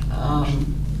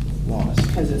 Lost.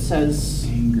 Because it says,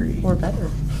 Angry. Or better.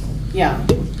 yeah,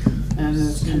 and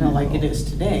it's kind of like it is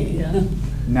today.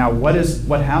 Now, what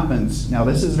happens? Now,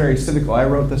 this is very cynical. I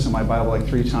wrote this in my Bible like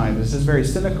 3 times. This is very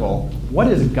cynical. What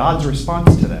is God's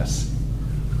response to this?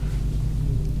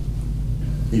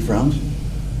 He frowns?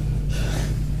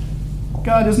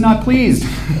 God is not pleased.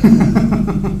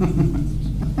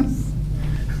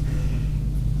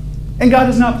 And God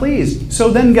is not pleased. So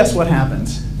then guess what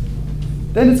happens?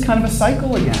 Then it's kind of a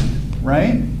cycle again,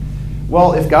 right?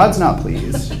 Well, if God's not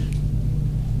pleased,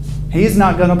 He's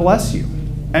not going to bless you.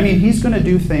 I mean, He's going to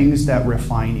do things that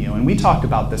refine you. And we talked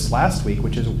about this last week,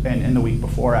 which is, and the week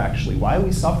before actually, why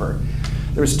we suffer.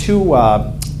 There's two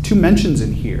mentions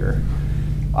in here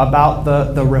about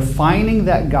the refining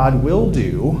that God will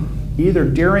do, either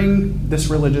during this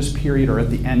religious period or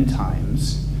at the end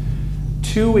times.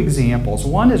 2 examples.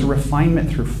 One is refinement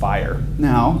through fire.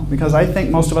 Now, because I think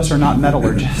most of us are not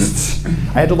metallurgists, I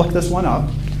had to look this one up.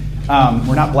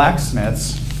 We're not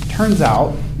blacksmiths. Turns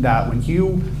out that when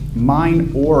you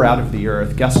mine ore out of the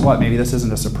earth, guess what? Maybe this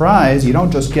isn't a surprise. You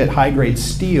don't just get high-grade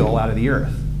steel out of the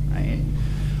earth, right?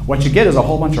 What you get is a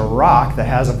whole bunch of rock that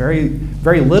has a very,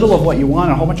 very little of what you want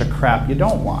and a whole bunch of crap you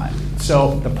don't want.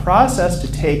 So the process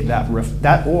to take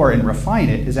that ore and refine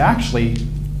it is actually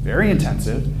very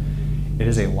intensive. It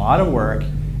is a lot of work.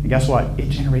 And guess what? It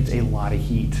generates a lot of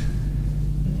heat.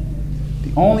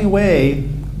 The only way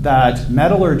that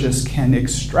metallurgists can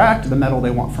extract the metal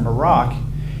they want from a rock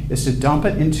is to dump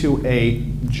it into a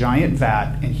giant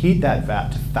vat and heat that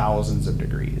vat to thousands of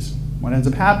degrees. What ends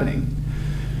up happening?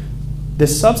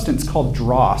 This substance called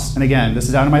dross, and again, this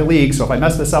is out of my league, so if I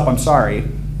mess this up, I'm sorry.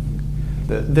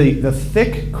 The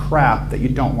thick crap that you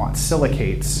don't want,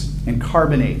 silicates and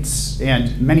carbonates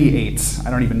and many eights, I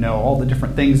don't even know, all the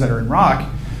different things that are in rock,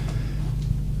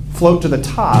 float to the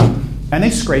top and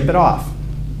they scrape it off.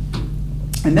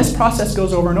 And this process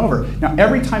goes over and over. Now,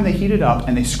 every time they heat it up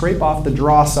and they scrape off the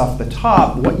dross off the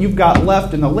top, what you've got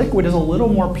left in the liquid is a little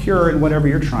more pure in whatever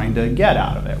you're trying to get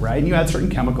out of it, right? And you add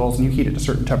certain chemicals and you heat it to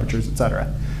certain temperatures,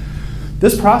 etc.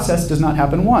 This process does not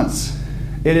happen once.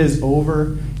 It is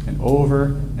over and over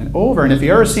and over. And if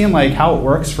you ever seen like how it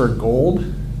works for gold,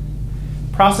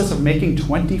 process of making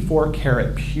 24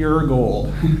 karat pure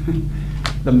gold,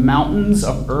 the mountains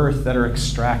of earth that are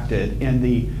extracted and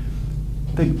the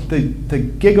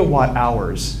gigawatt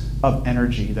hours of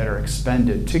energy that are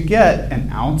expended to get an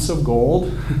ounce of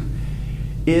gold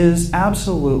is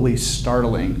absolutely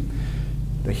startling.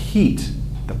 The heat,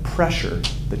 the pressure,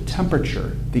 the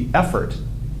temperature, the effort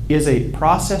is a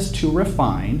process to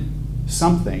refine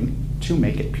something to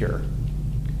make it pure.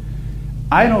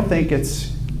 I don't think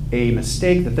it's a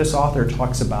mistake that this author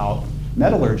talks about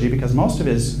metallurgy, because most of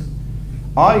his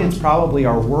audience probably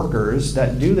are workers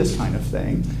that do this kind of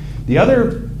thing. The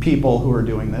other people who are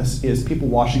doing this is people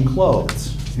washing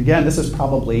clothes. Again, this is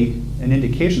probably an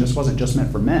indication this wasn't just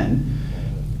meant for men.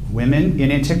 Women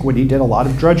in antiquity did a lot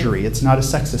of drudgery. It's not a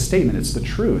sexist statement, it's the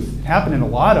truth. It happened in a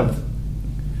lot of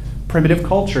primitive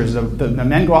cultures. The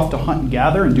men go off to hunt and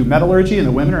gather and do metallurgy, and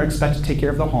the women are expected to take care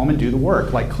of the home and do the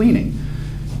work, like cleaning.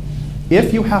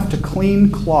 If you have to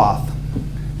clean cloth,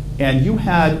 and you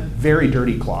had very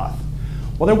dirty cloth,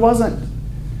 well,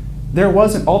 there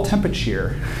wasn't all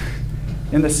temperature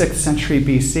in the 6th century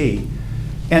BC.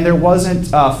 And there wasn't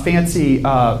fancy,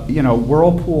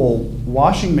 whirlpool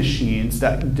washing machines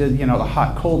that did, the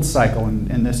hot-cold cycle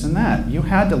and this and that. You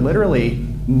had to literally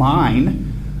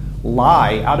mine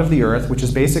lye out of the earth, which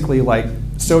is basically like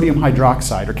sodium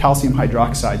hydroxide or calcium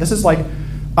hydroxide. This is like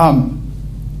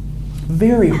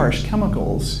very harsh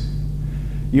chemicals.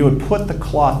 You would put the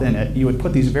cloth in it, you would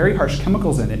put these very harsh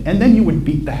chemicals in it, and then you would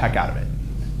beat the heck out of it.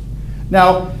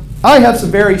 Now, I have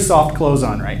some very soft clothes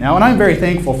on right now, and I'm very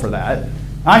thankful for that.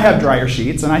 I have dryer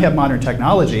sheets, and I have modern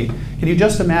technology. Can you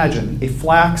just imagine a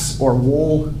flax or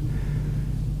wool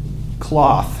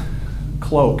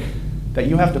cloak that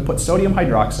you have to put sodium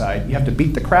hydroxide, you have to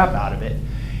beat the crap out of it,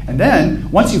 and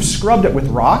then once you've scrubbed it with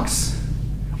rocks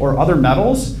or other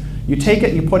metals, you take it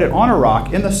and you put it on a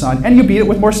rock in the sun, and you beat it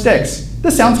with more sticks.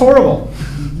 This sounds horrible.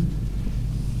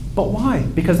 But why?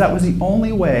 Because that was the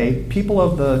only way people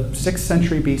of the 6th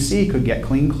century BC could get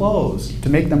clean clothes, to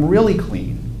make them really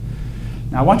clean.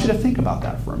 Now I want you to think about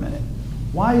that for a minute.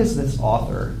 Why is this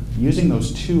author using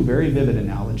those two very vivid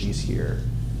analogies here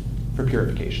for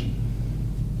purification.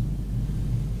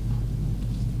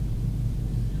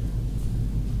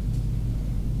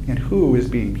 And who is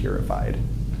being purified?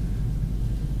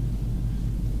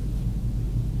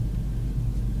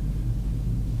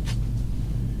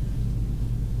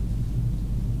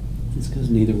 It's because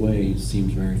neither way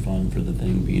seems very fun for the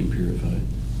thing being purified.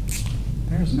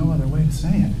 There's no other way to say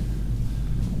it.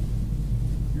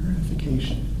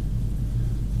 Purification.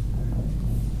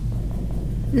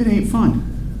 It ain't fun.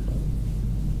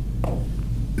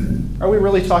 Are we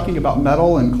really talking about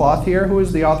metal and cloth here? Who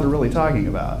is the author really talking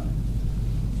about?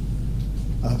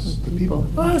 Us, the people.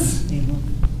 Us.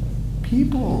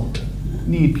 People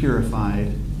need purified.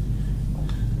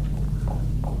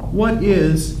 What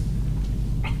is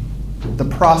the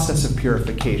process of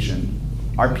purification?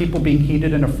 Are people being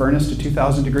heated in a furnace to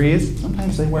 2,000 degrees?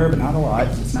 Sometimes they were, but not a lot.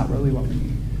 It's not really what we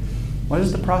mean. What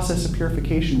does the process of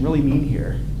purification really mean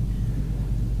here?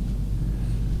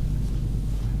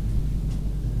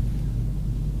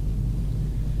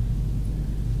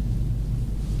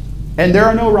 And there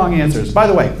are no wrong answers. By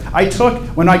the way,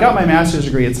 when I got my master's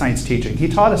degree in science teaching, he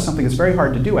taught us something that's very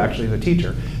hard to do, actually, as a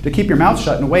teacher, to keep your mouth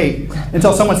shut and wait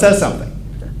until someone says something.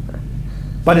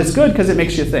 But it's good because it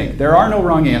makes you think. There are no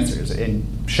wrong answers.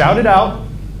 And shout it out.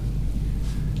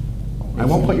 I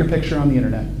won't put your picture on the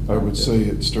internet. I would say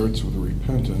it starts with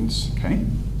repentance. Okay.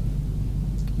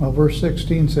 Well, verse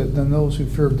 16 said, then those who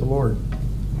feared the Lord.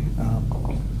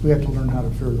 We have to learn how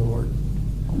to fear the Lord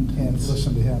and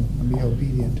listen to him and be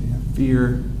obedient to him.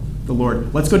 Fear the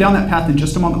Lord. Let's go down that path in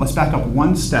just a moment. Let's back up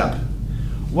one step.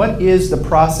 What is the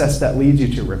process that leads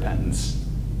you to repentance?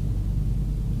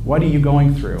 What are you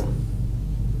going through?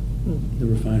 The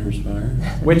refiner's fire.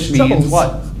 Which means Troubles.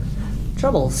 what?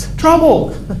 Troubles.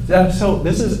 Trouble! So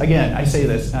this is, again, I say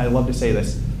this, and I love to say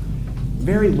this,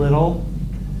 very little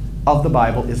of the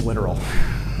Bible is literal.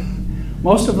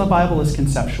 Most of the Bible is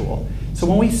conceptual. So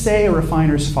when we say a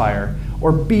refiner's fire,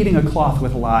 or beating a cloth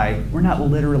with lye, we're not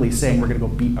literally saying we're going to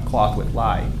go beat a cloth with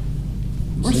lye.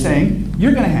 We're saying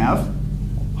you're going to have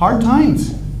hard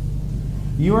times.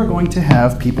 You are going to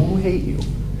have people who hate you.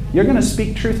 You're going to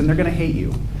speak truth and they're going to hate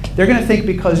you. They're going to think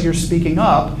because you're speaking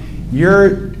up,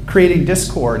 you're creating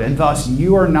discord, and thus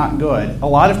you are not good. A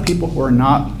lot of people who are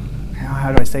not,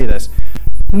 how do I say this,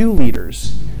 new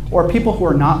leaders, or people who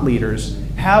are not leaders,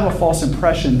 have a false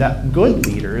impression that good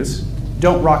leaders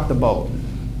don't rock the boat.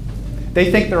 They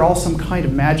think they're all some kind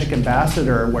of magic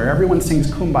ambassador where everyone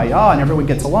sings Kumbaya and everyone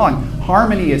gets along.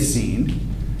 Harmony is seen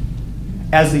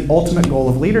as the ultimate goal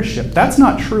of leadership. That's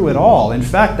not true at all. In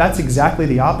fact, that's exactly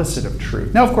the opposite of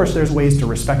truth. Now, of course, there's ways to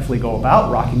respectfully go about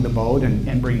rocking the boat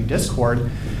and bringing discord.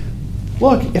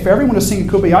 Look, if everyone was singing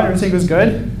Kumbaya and everything was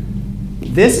good,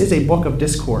 this is a book of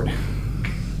discord.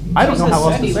 I don't know how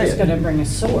else to say Jesus said he was it. going to bring a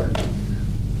sword.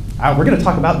 We're going to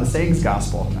talk about the sayings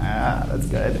gospel. That's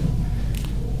good.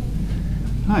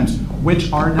 Times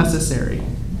which are necessary.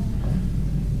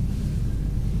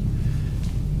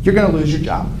 You're going to lose your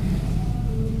job.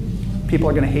 People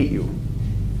are going to hate you.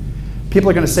 People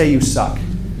are going to say you suck.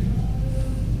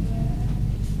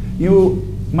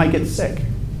 You might get sick.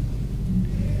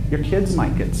 Your kids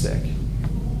might get sick.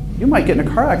 You might get in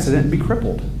a car accident and be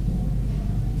crippled.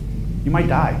 You might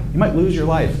die. You might lose your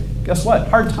life. Guess what?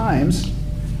 Hard times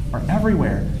are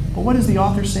everywhere. But what is the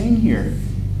author saying here?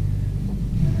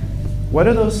 What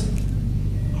are those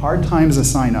hard times a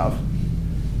sign of?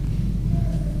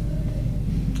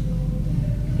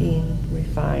 Being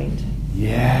refined.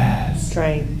 Yes.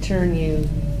 Trying to turn you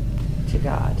to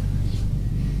God.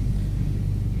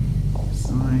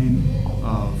 Sign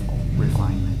of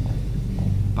refinement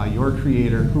by your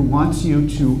Creator, who wants you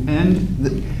to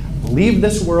leave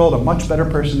this world a much better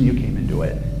person than you came into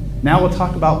it. Now we'll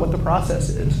talk about what the process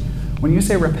is. When you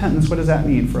say repentance, what does that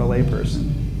mean for a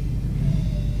layperson?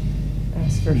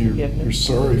 Ask for You're forgiveness.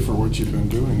 sorry for what you've been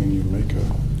doing and you make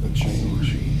a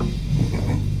change.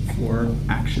 For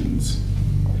actions.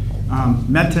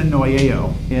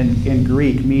 Metanoeo in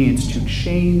Greek means to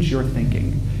change your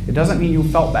thinking. It doesn't mean you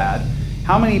felt bad.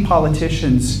 How many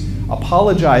politicians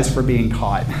apologize for being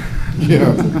caught?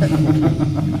 Yeah.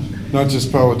 Not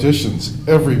just politicians,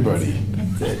 everybody.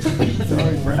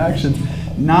 Sorry for actions,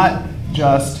 not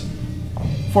just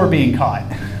for being caught.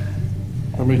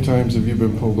 How many times have you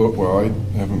been pulled up? Well, I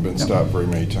haven't been stopped very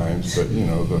many times, but you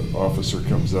know, the officer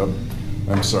comes up,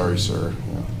 I'm sorry, sir.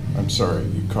 Yeah, I'm sorry,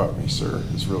 you caught me, sir,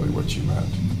 is really what you meant.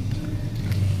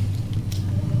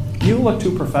 You look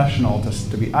too professional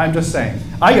to be, I'm just saying.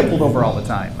 I get pulled over all the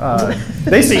time.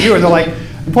 They see you and they're like,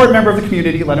 important member of the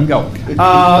community, let him go.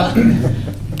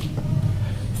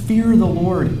 Fear the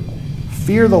Lord.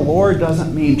 Fear the Lord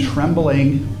doesn't mean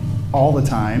trembling all the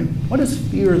time. What does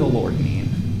fear the Lord mean?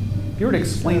 If you were to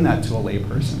explain that to a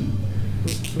layperson.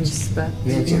 Respect.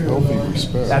 Yeah, it's a healthy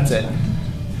respect. That's it.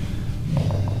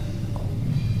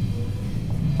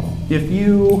 If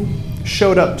you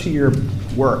showed up to your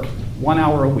work 1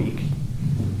 hour a week,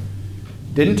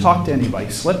 didn't talk to anybody,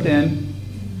 slipped in,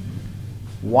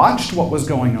 watched what was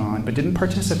going on, but didn't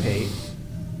participate,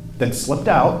 then slipped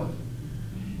out,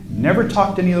 never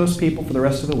talked to any of those people for the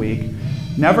rest of the week,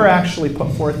 never actually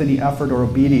put forth any effort or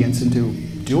obedience into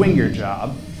doing your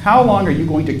job, how long are you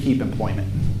going to keep employment?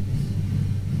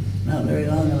 Not very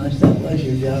long unless that was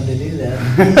your job to do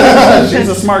that. She's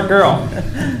a smart girl.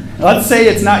 Let's say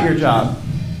it's not your job.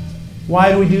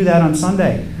 Why do we do that on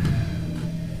Sunday?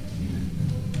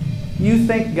 You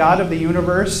think God of the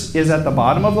universe is at the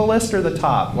bottom of the list or the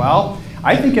top? Well,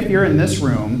 I think if you're in this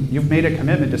room, you've made a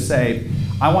commitment to say,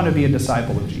 I want to be a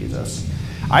disciple of Jesus.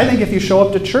 I think if you show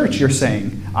up to church, you're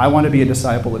saying, I want to be a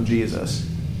disciple of Jesus.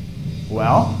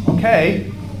 Well,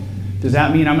 okay. Does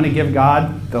that mean I'm going to give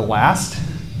God the last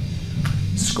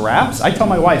scraps? I tell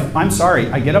my wife, I'm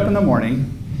sorry, I get up in the morning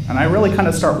and I really kind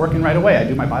of start working right away. I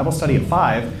do my Bible study at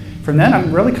 5. From then,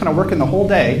 I'm really kind of working the whole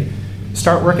day.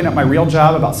 Start working at my real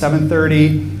job about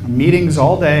 7:30, meetings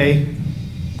all day,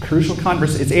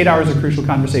 it's 8 hours of crucial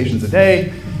conversations a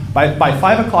day. By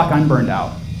 5 o'clock, I'm burned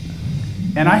out.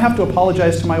 And I have to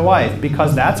apologize to my wife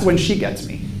because that's when she gets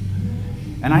me.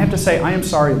 And I have to say, I am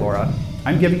sorry, Laura.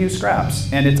 I'm giving you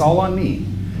scraps, and it's all on me.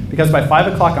 Because by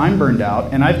 5 o'clock, I'm burned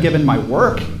out, and I've given my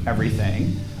work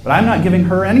everything, but I'm not giving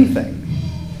her anything.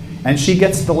 And she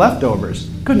gets the leftovers.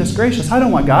 Goodness gracious, I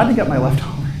don't want God to get my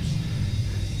leftovers.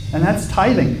 And that's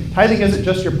tithing. Tithing isn't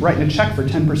just you're writing a check for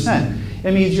 10%.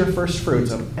 It means your first fruits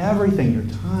of everything, your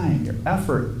time, your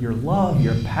effort, your love,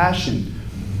 your passion,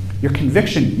 your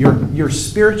conviction, your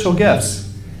spiritual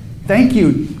gifts. Thank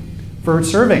you for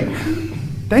serving.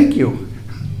 Thank you.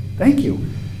 Thank you.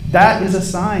 That is a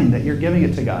sign that you're giving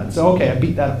it to God. So okay,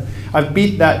 I've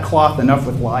beat that cloth enough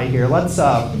with lie here. Let's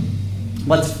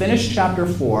finish chapter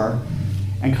 4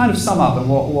 and kind of sum up, and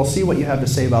we'll see what you have to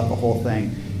say about the whole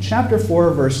thing. Chapter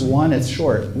 4, verse 1, it's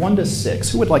short, 1 to 6.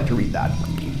 Who would like to read that?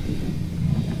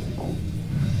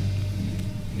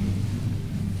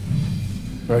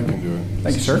 I can do it.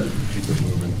 Thank you, sir. Keep it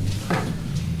moving.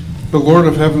 The Lord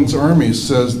of heaven's armies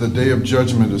says the day of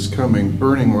judgment is coming,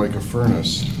 burning like a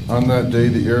furnace. On that day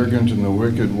the arrogant and the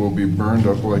wicked will be burned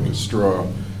up like a straw.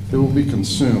 They will be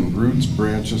consumed, roots,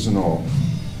 branches, and all.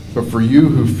 But for you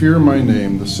who fear my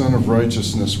name, the Son of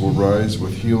Righteousness will rise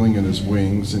with healing in his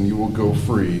wings, and you will go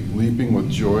free, leaping with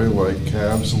joy like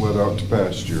calves led out to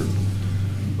pasture.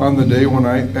 On the day when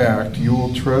I act, you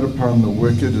will tread upon the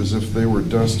wicked as if they were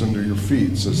dust under your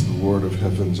feet, says the Lord of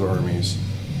heaven's armies.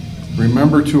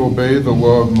 Remember to obey the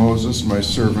law of Moses, my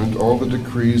servant, all the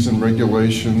decrees and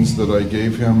regulations that I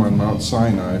gave him on Mount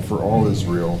Sinai for all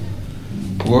Israel.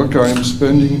 Look, I am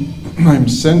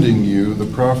sending you the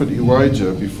prophet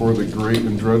Elijah before the great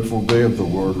and dreadful day of the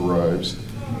Lord arrives.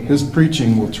 His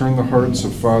preaching will turn the hearts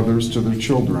of fathers to their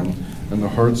children, and the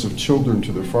hearts of children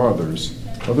to their fathers.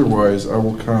 Otherwise, I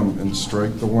will come and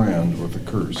strike the land with a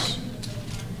curse.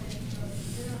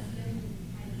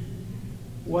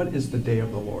 What is the day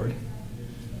of the Lord?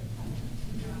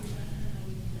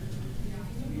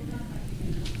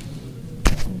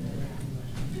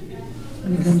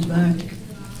 When he comes back.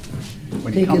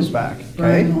 When he Take comes his back,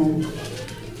 bride okay? home.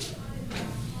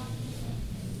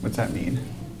 What's that mean?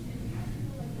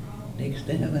 Takes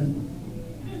to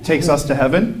heaven. Takes us to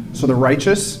heaven, so the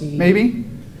righteous, maybe,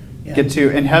 Yeah. get to,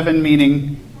 and heaven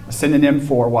meaning a synonym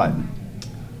for what?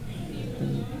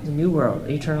 The new world,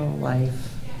 eternal life.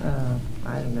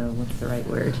 I don't know what's the right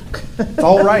word. It's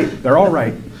all right. They're all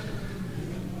right.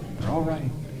 They're all right.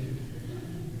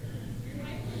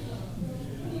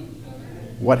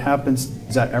 What happens?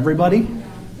 Is that everybody?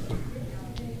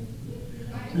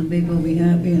 Some people will be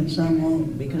happy and some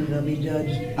won't because they'll be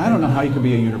judged. I don't know how you could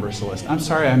be a universalist. I'm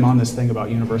sorry I'm on this thing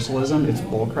about universalism. It's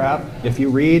bullcrap. If you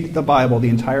read the Bible, the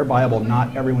entire Bible,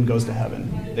 not everyone goes to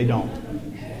heaven. They don't.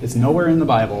 It's nowhere in the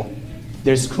Bible.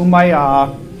 There's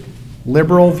kumbaya,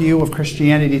 liberal view of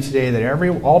Christianity today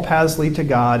that all paths lead to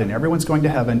God and everyone's going to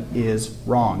heaven is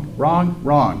wrong. Wrong,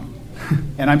 wrong.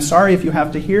 And I'm sorry if you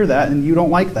have to hear that and you don't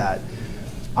like that.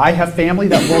 I have family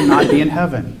that will not be in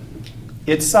heaven.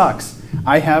 It sucks.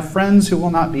 I have friends who will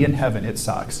not be in heaven. It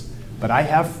sucks. But I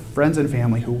have friends and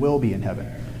family who will be in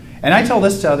heaven. And I tell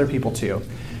this to other people too.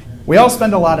 We all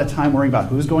spend a lot of time worrying about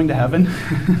who's going to heaven.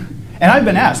 And I've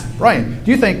been asked, Ryan,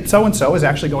 do you think so-and-so is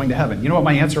actually going to heaven? You know what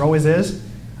my answer always is?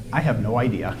 I have no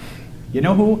idea. You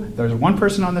know who? There's one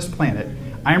person on this planet.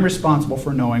 I am responsible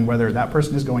for knowing whether that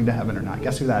person is going to heaven or not.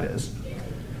 Guess who that is?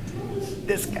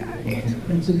 This guy.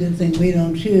 It's a good thing we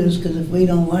don't choose, because if we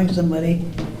don't like somebody,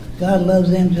 God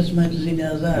loves them just as much as he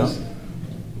does us. Yep.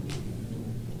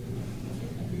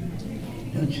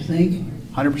 Don't you think?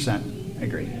 100%. I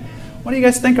agree. What do you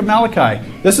guys think of Malachi?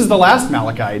 This is the last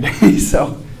Malachi day,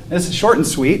 so this is short and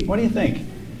sweet. What do you think?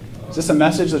 Is this a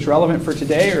message that's relevant for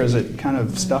today, or is it kind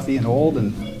of stuffy and old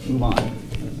and move on?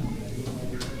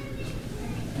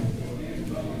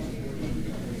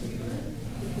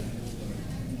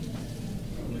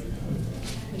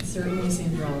 It certainly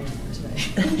seems relevant for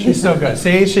today. She's so good.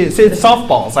 See, it's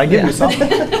softballs. I give you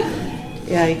softballs.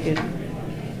 Yeah, you could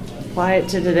apply it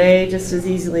to today just as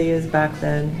easily as back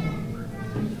then.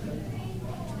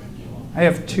 I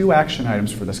have 2 action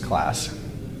items for this class.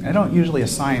 I don't usually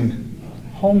assign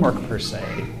homework per se.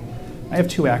 I have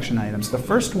 2 action items. The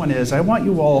first one is I want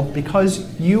you all,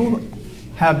 because you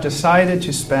have decided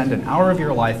to spend an hour of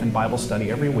your life in Bible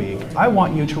study every week, I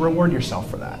want you to reward yourself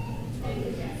for that.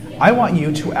 I want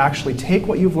you to actually take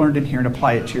what you've learned in here and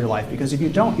apply it to your life, because if you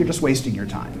don't, you're just wasting your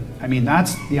time. I mean,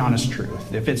 that's the honest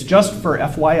truth. If it's just for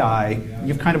FYI,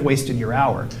 you've kind of wasted your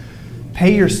hour.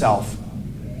 Pay yourself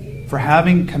for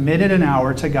having committed an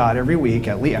hour to God every week,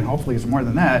 at least, and hopefully it's more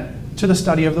than that, to the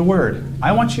study of the Word.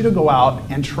 I want you to go out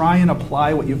and try and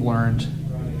apply what you've learned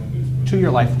to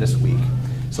your life this week.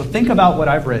 So think about what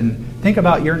I've written, think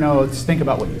about your notes, think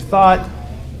about what you thought,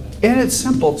 and it's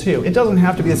simple too. It doesn't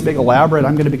have to be this big elaborate,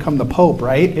 I'm going to become the Pope,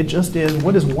 right? It just is,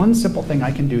 what is one simple thing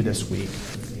I can do this week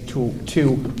to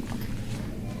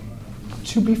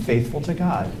be faithful to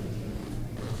God?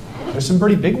 There's some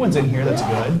pretty big ones in here that's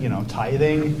good,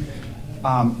 tithing,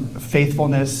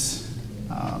 faithfulness,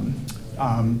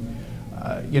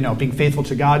 being faithful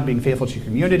to God, being faithful to your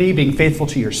community, being faithful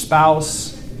to your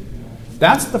spouse.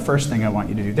 That's the first thing I want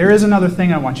you to do. There is another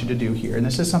thing I want you to do here, and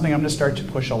this is something I'm going to start to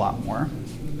push a lot more.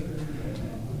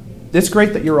 It's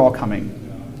great that you're all coming.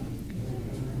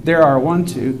 There are 1,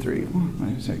 2, 3, 4,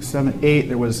 5, 6, 7, 8.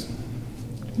 There was,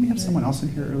 did we have someone else in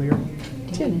here earlier?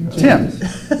 Tim.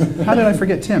 How did I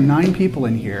forget Tim? 9 people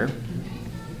in here.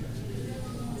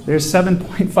 There's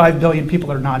 7.5 billion people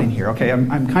that are not in here. Okay,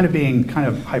 I'm kind of being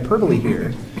hyperbole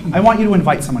here. I want you to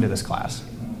invite someone to this class.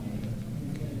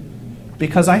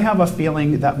 Because I have a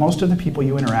feeling that most of the people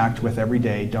you interact with every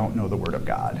day don't know the Word of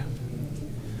God.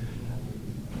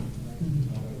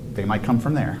 They might come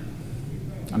from there.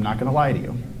 I'm not going to lie to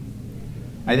you.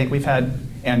 I think we've had,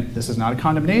 and this is not a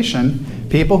condemnation,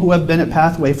 people who have been at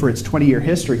Pathway for its 20-year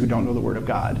history who don't know the Word of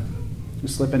God, who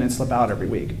slip in and slip out every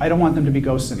week. I don't want them to be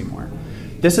ghosts anymore.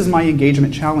 This is my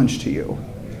engagement challenge to you.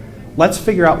 Let's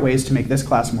figure out ways to make this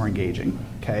class more engaging,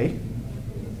 okay?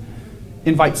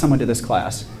 Invite someone to this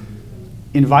class.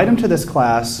 Invite them to this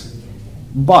class,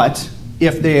 but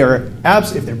if they're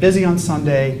busy on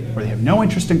Sunday or they have no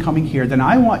interest in coming here, then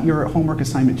I want your homework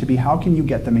assignment to be how can you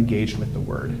get them engaged with the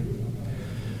Word?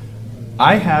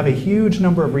 I have a huge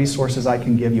number of resources I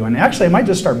can give you, and actually I might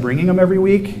just start bringing them every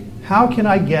week. How can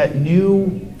I get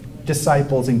new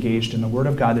disciples engaged in the Word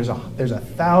of God? There's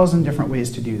 1,000 different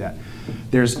ways to do that.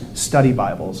 There's study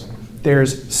Bibles.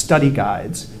 There's study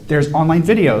guides. There's online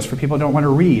videos for people who don't want to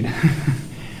read.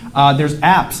 There's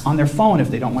apps on their phone if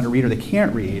they don't want to read or they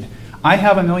can't read. I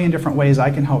have a million different ways I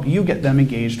can help you get them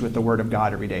engaged with the Word of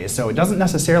God every day. So it doesn't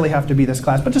necessarily have to be this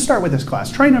class, but just start with this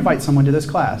class. Try and invite someone to this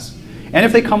class. And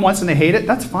if they come once and they hate it,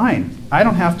 that's fine. I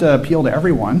don't have to appeal to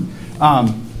everyone.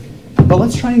 But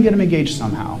let's try and get them engaged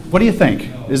somehow. What do you think?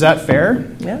 Is that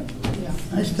fair? Yeah.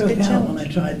 I spoke out when I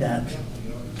tried that.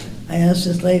 I asked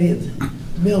this lady at the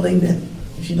building that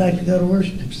if she'd like to go to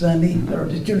worship Sunday, or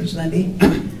to church Sunday,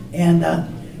 and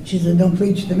she said, don't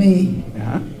preach to me.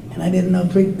 Uh-huh. And I didn't know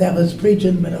that was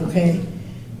preaching, but okay.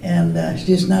 And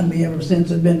she's not me ever since.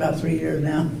 It's been about 3 years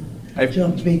now. She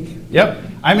don't speak. Yep.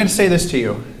 I'm going to say this to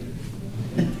you.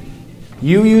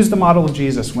 You use the model of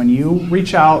Jesus when you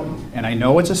reach out, and I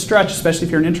know it's a stretch, especially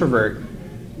if you're an introvert,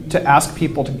 to ask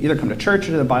people to either come to church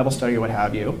or to the Bible study or what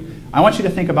have you. I want you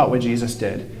to think about what Jesus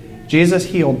did. Jesus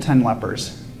healed 10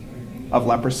 lepers of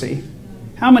leprosy.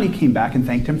 How many came back and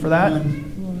thanked him for that?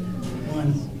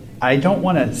 One. I don't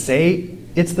want to say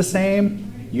it's the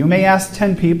same. You may ask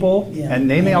 10 people, and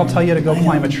they may all tell you to go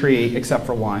climb a tree, except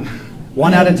for one.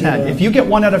 1 out of 10. If you get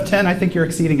 1 out of 10, I think you're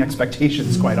exceeding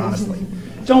expectations, quite honestly.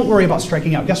 Don't worry about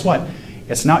striking out. Guess what?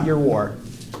 It's not your war.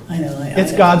 I know.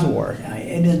 It's God's war.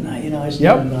 It isn't. I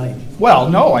still invite. Well,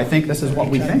 no, I think this is what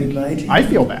we think. I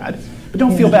feel bad. But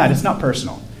don't feel bad. It's not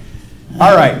personal.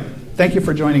 All right. Thank you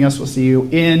for joining us. We'll see you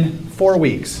in 4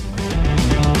 weeks.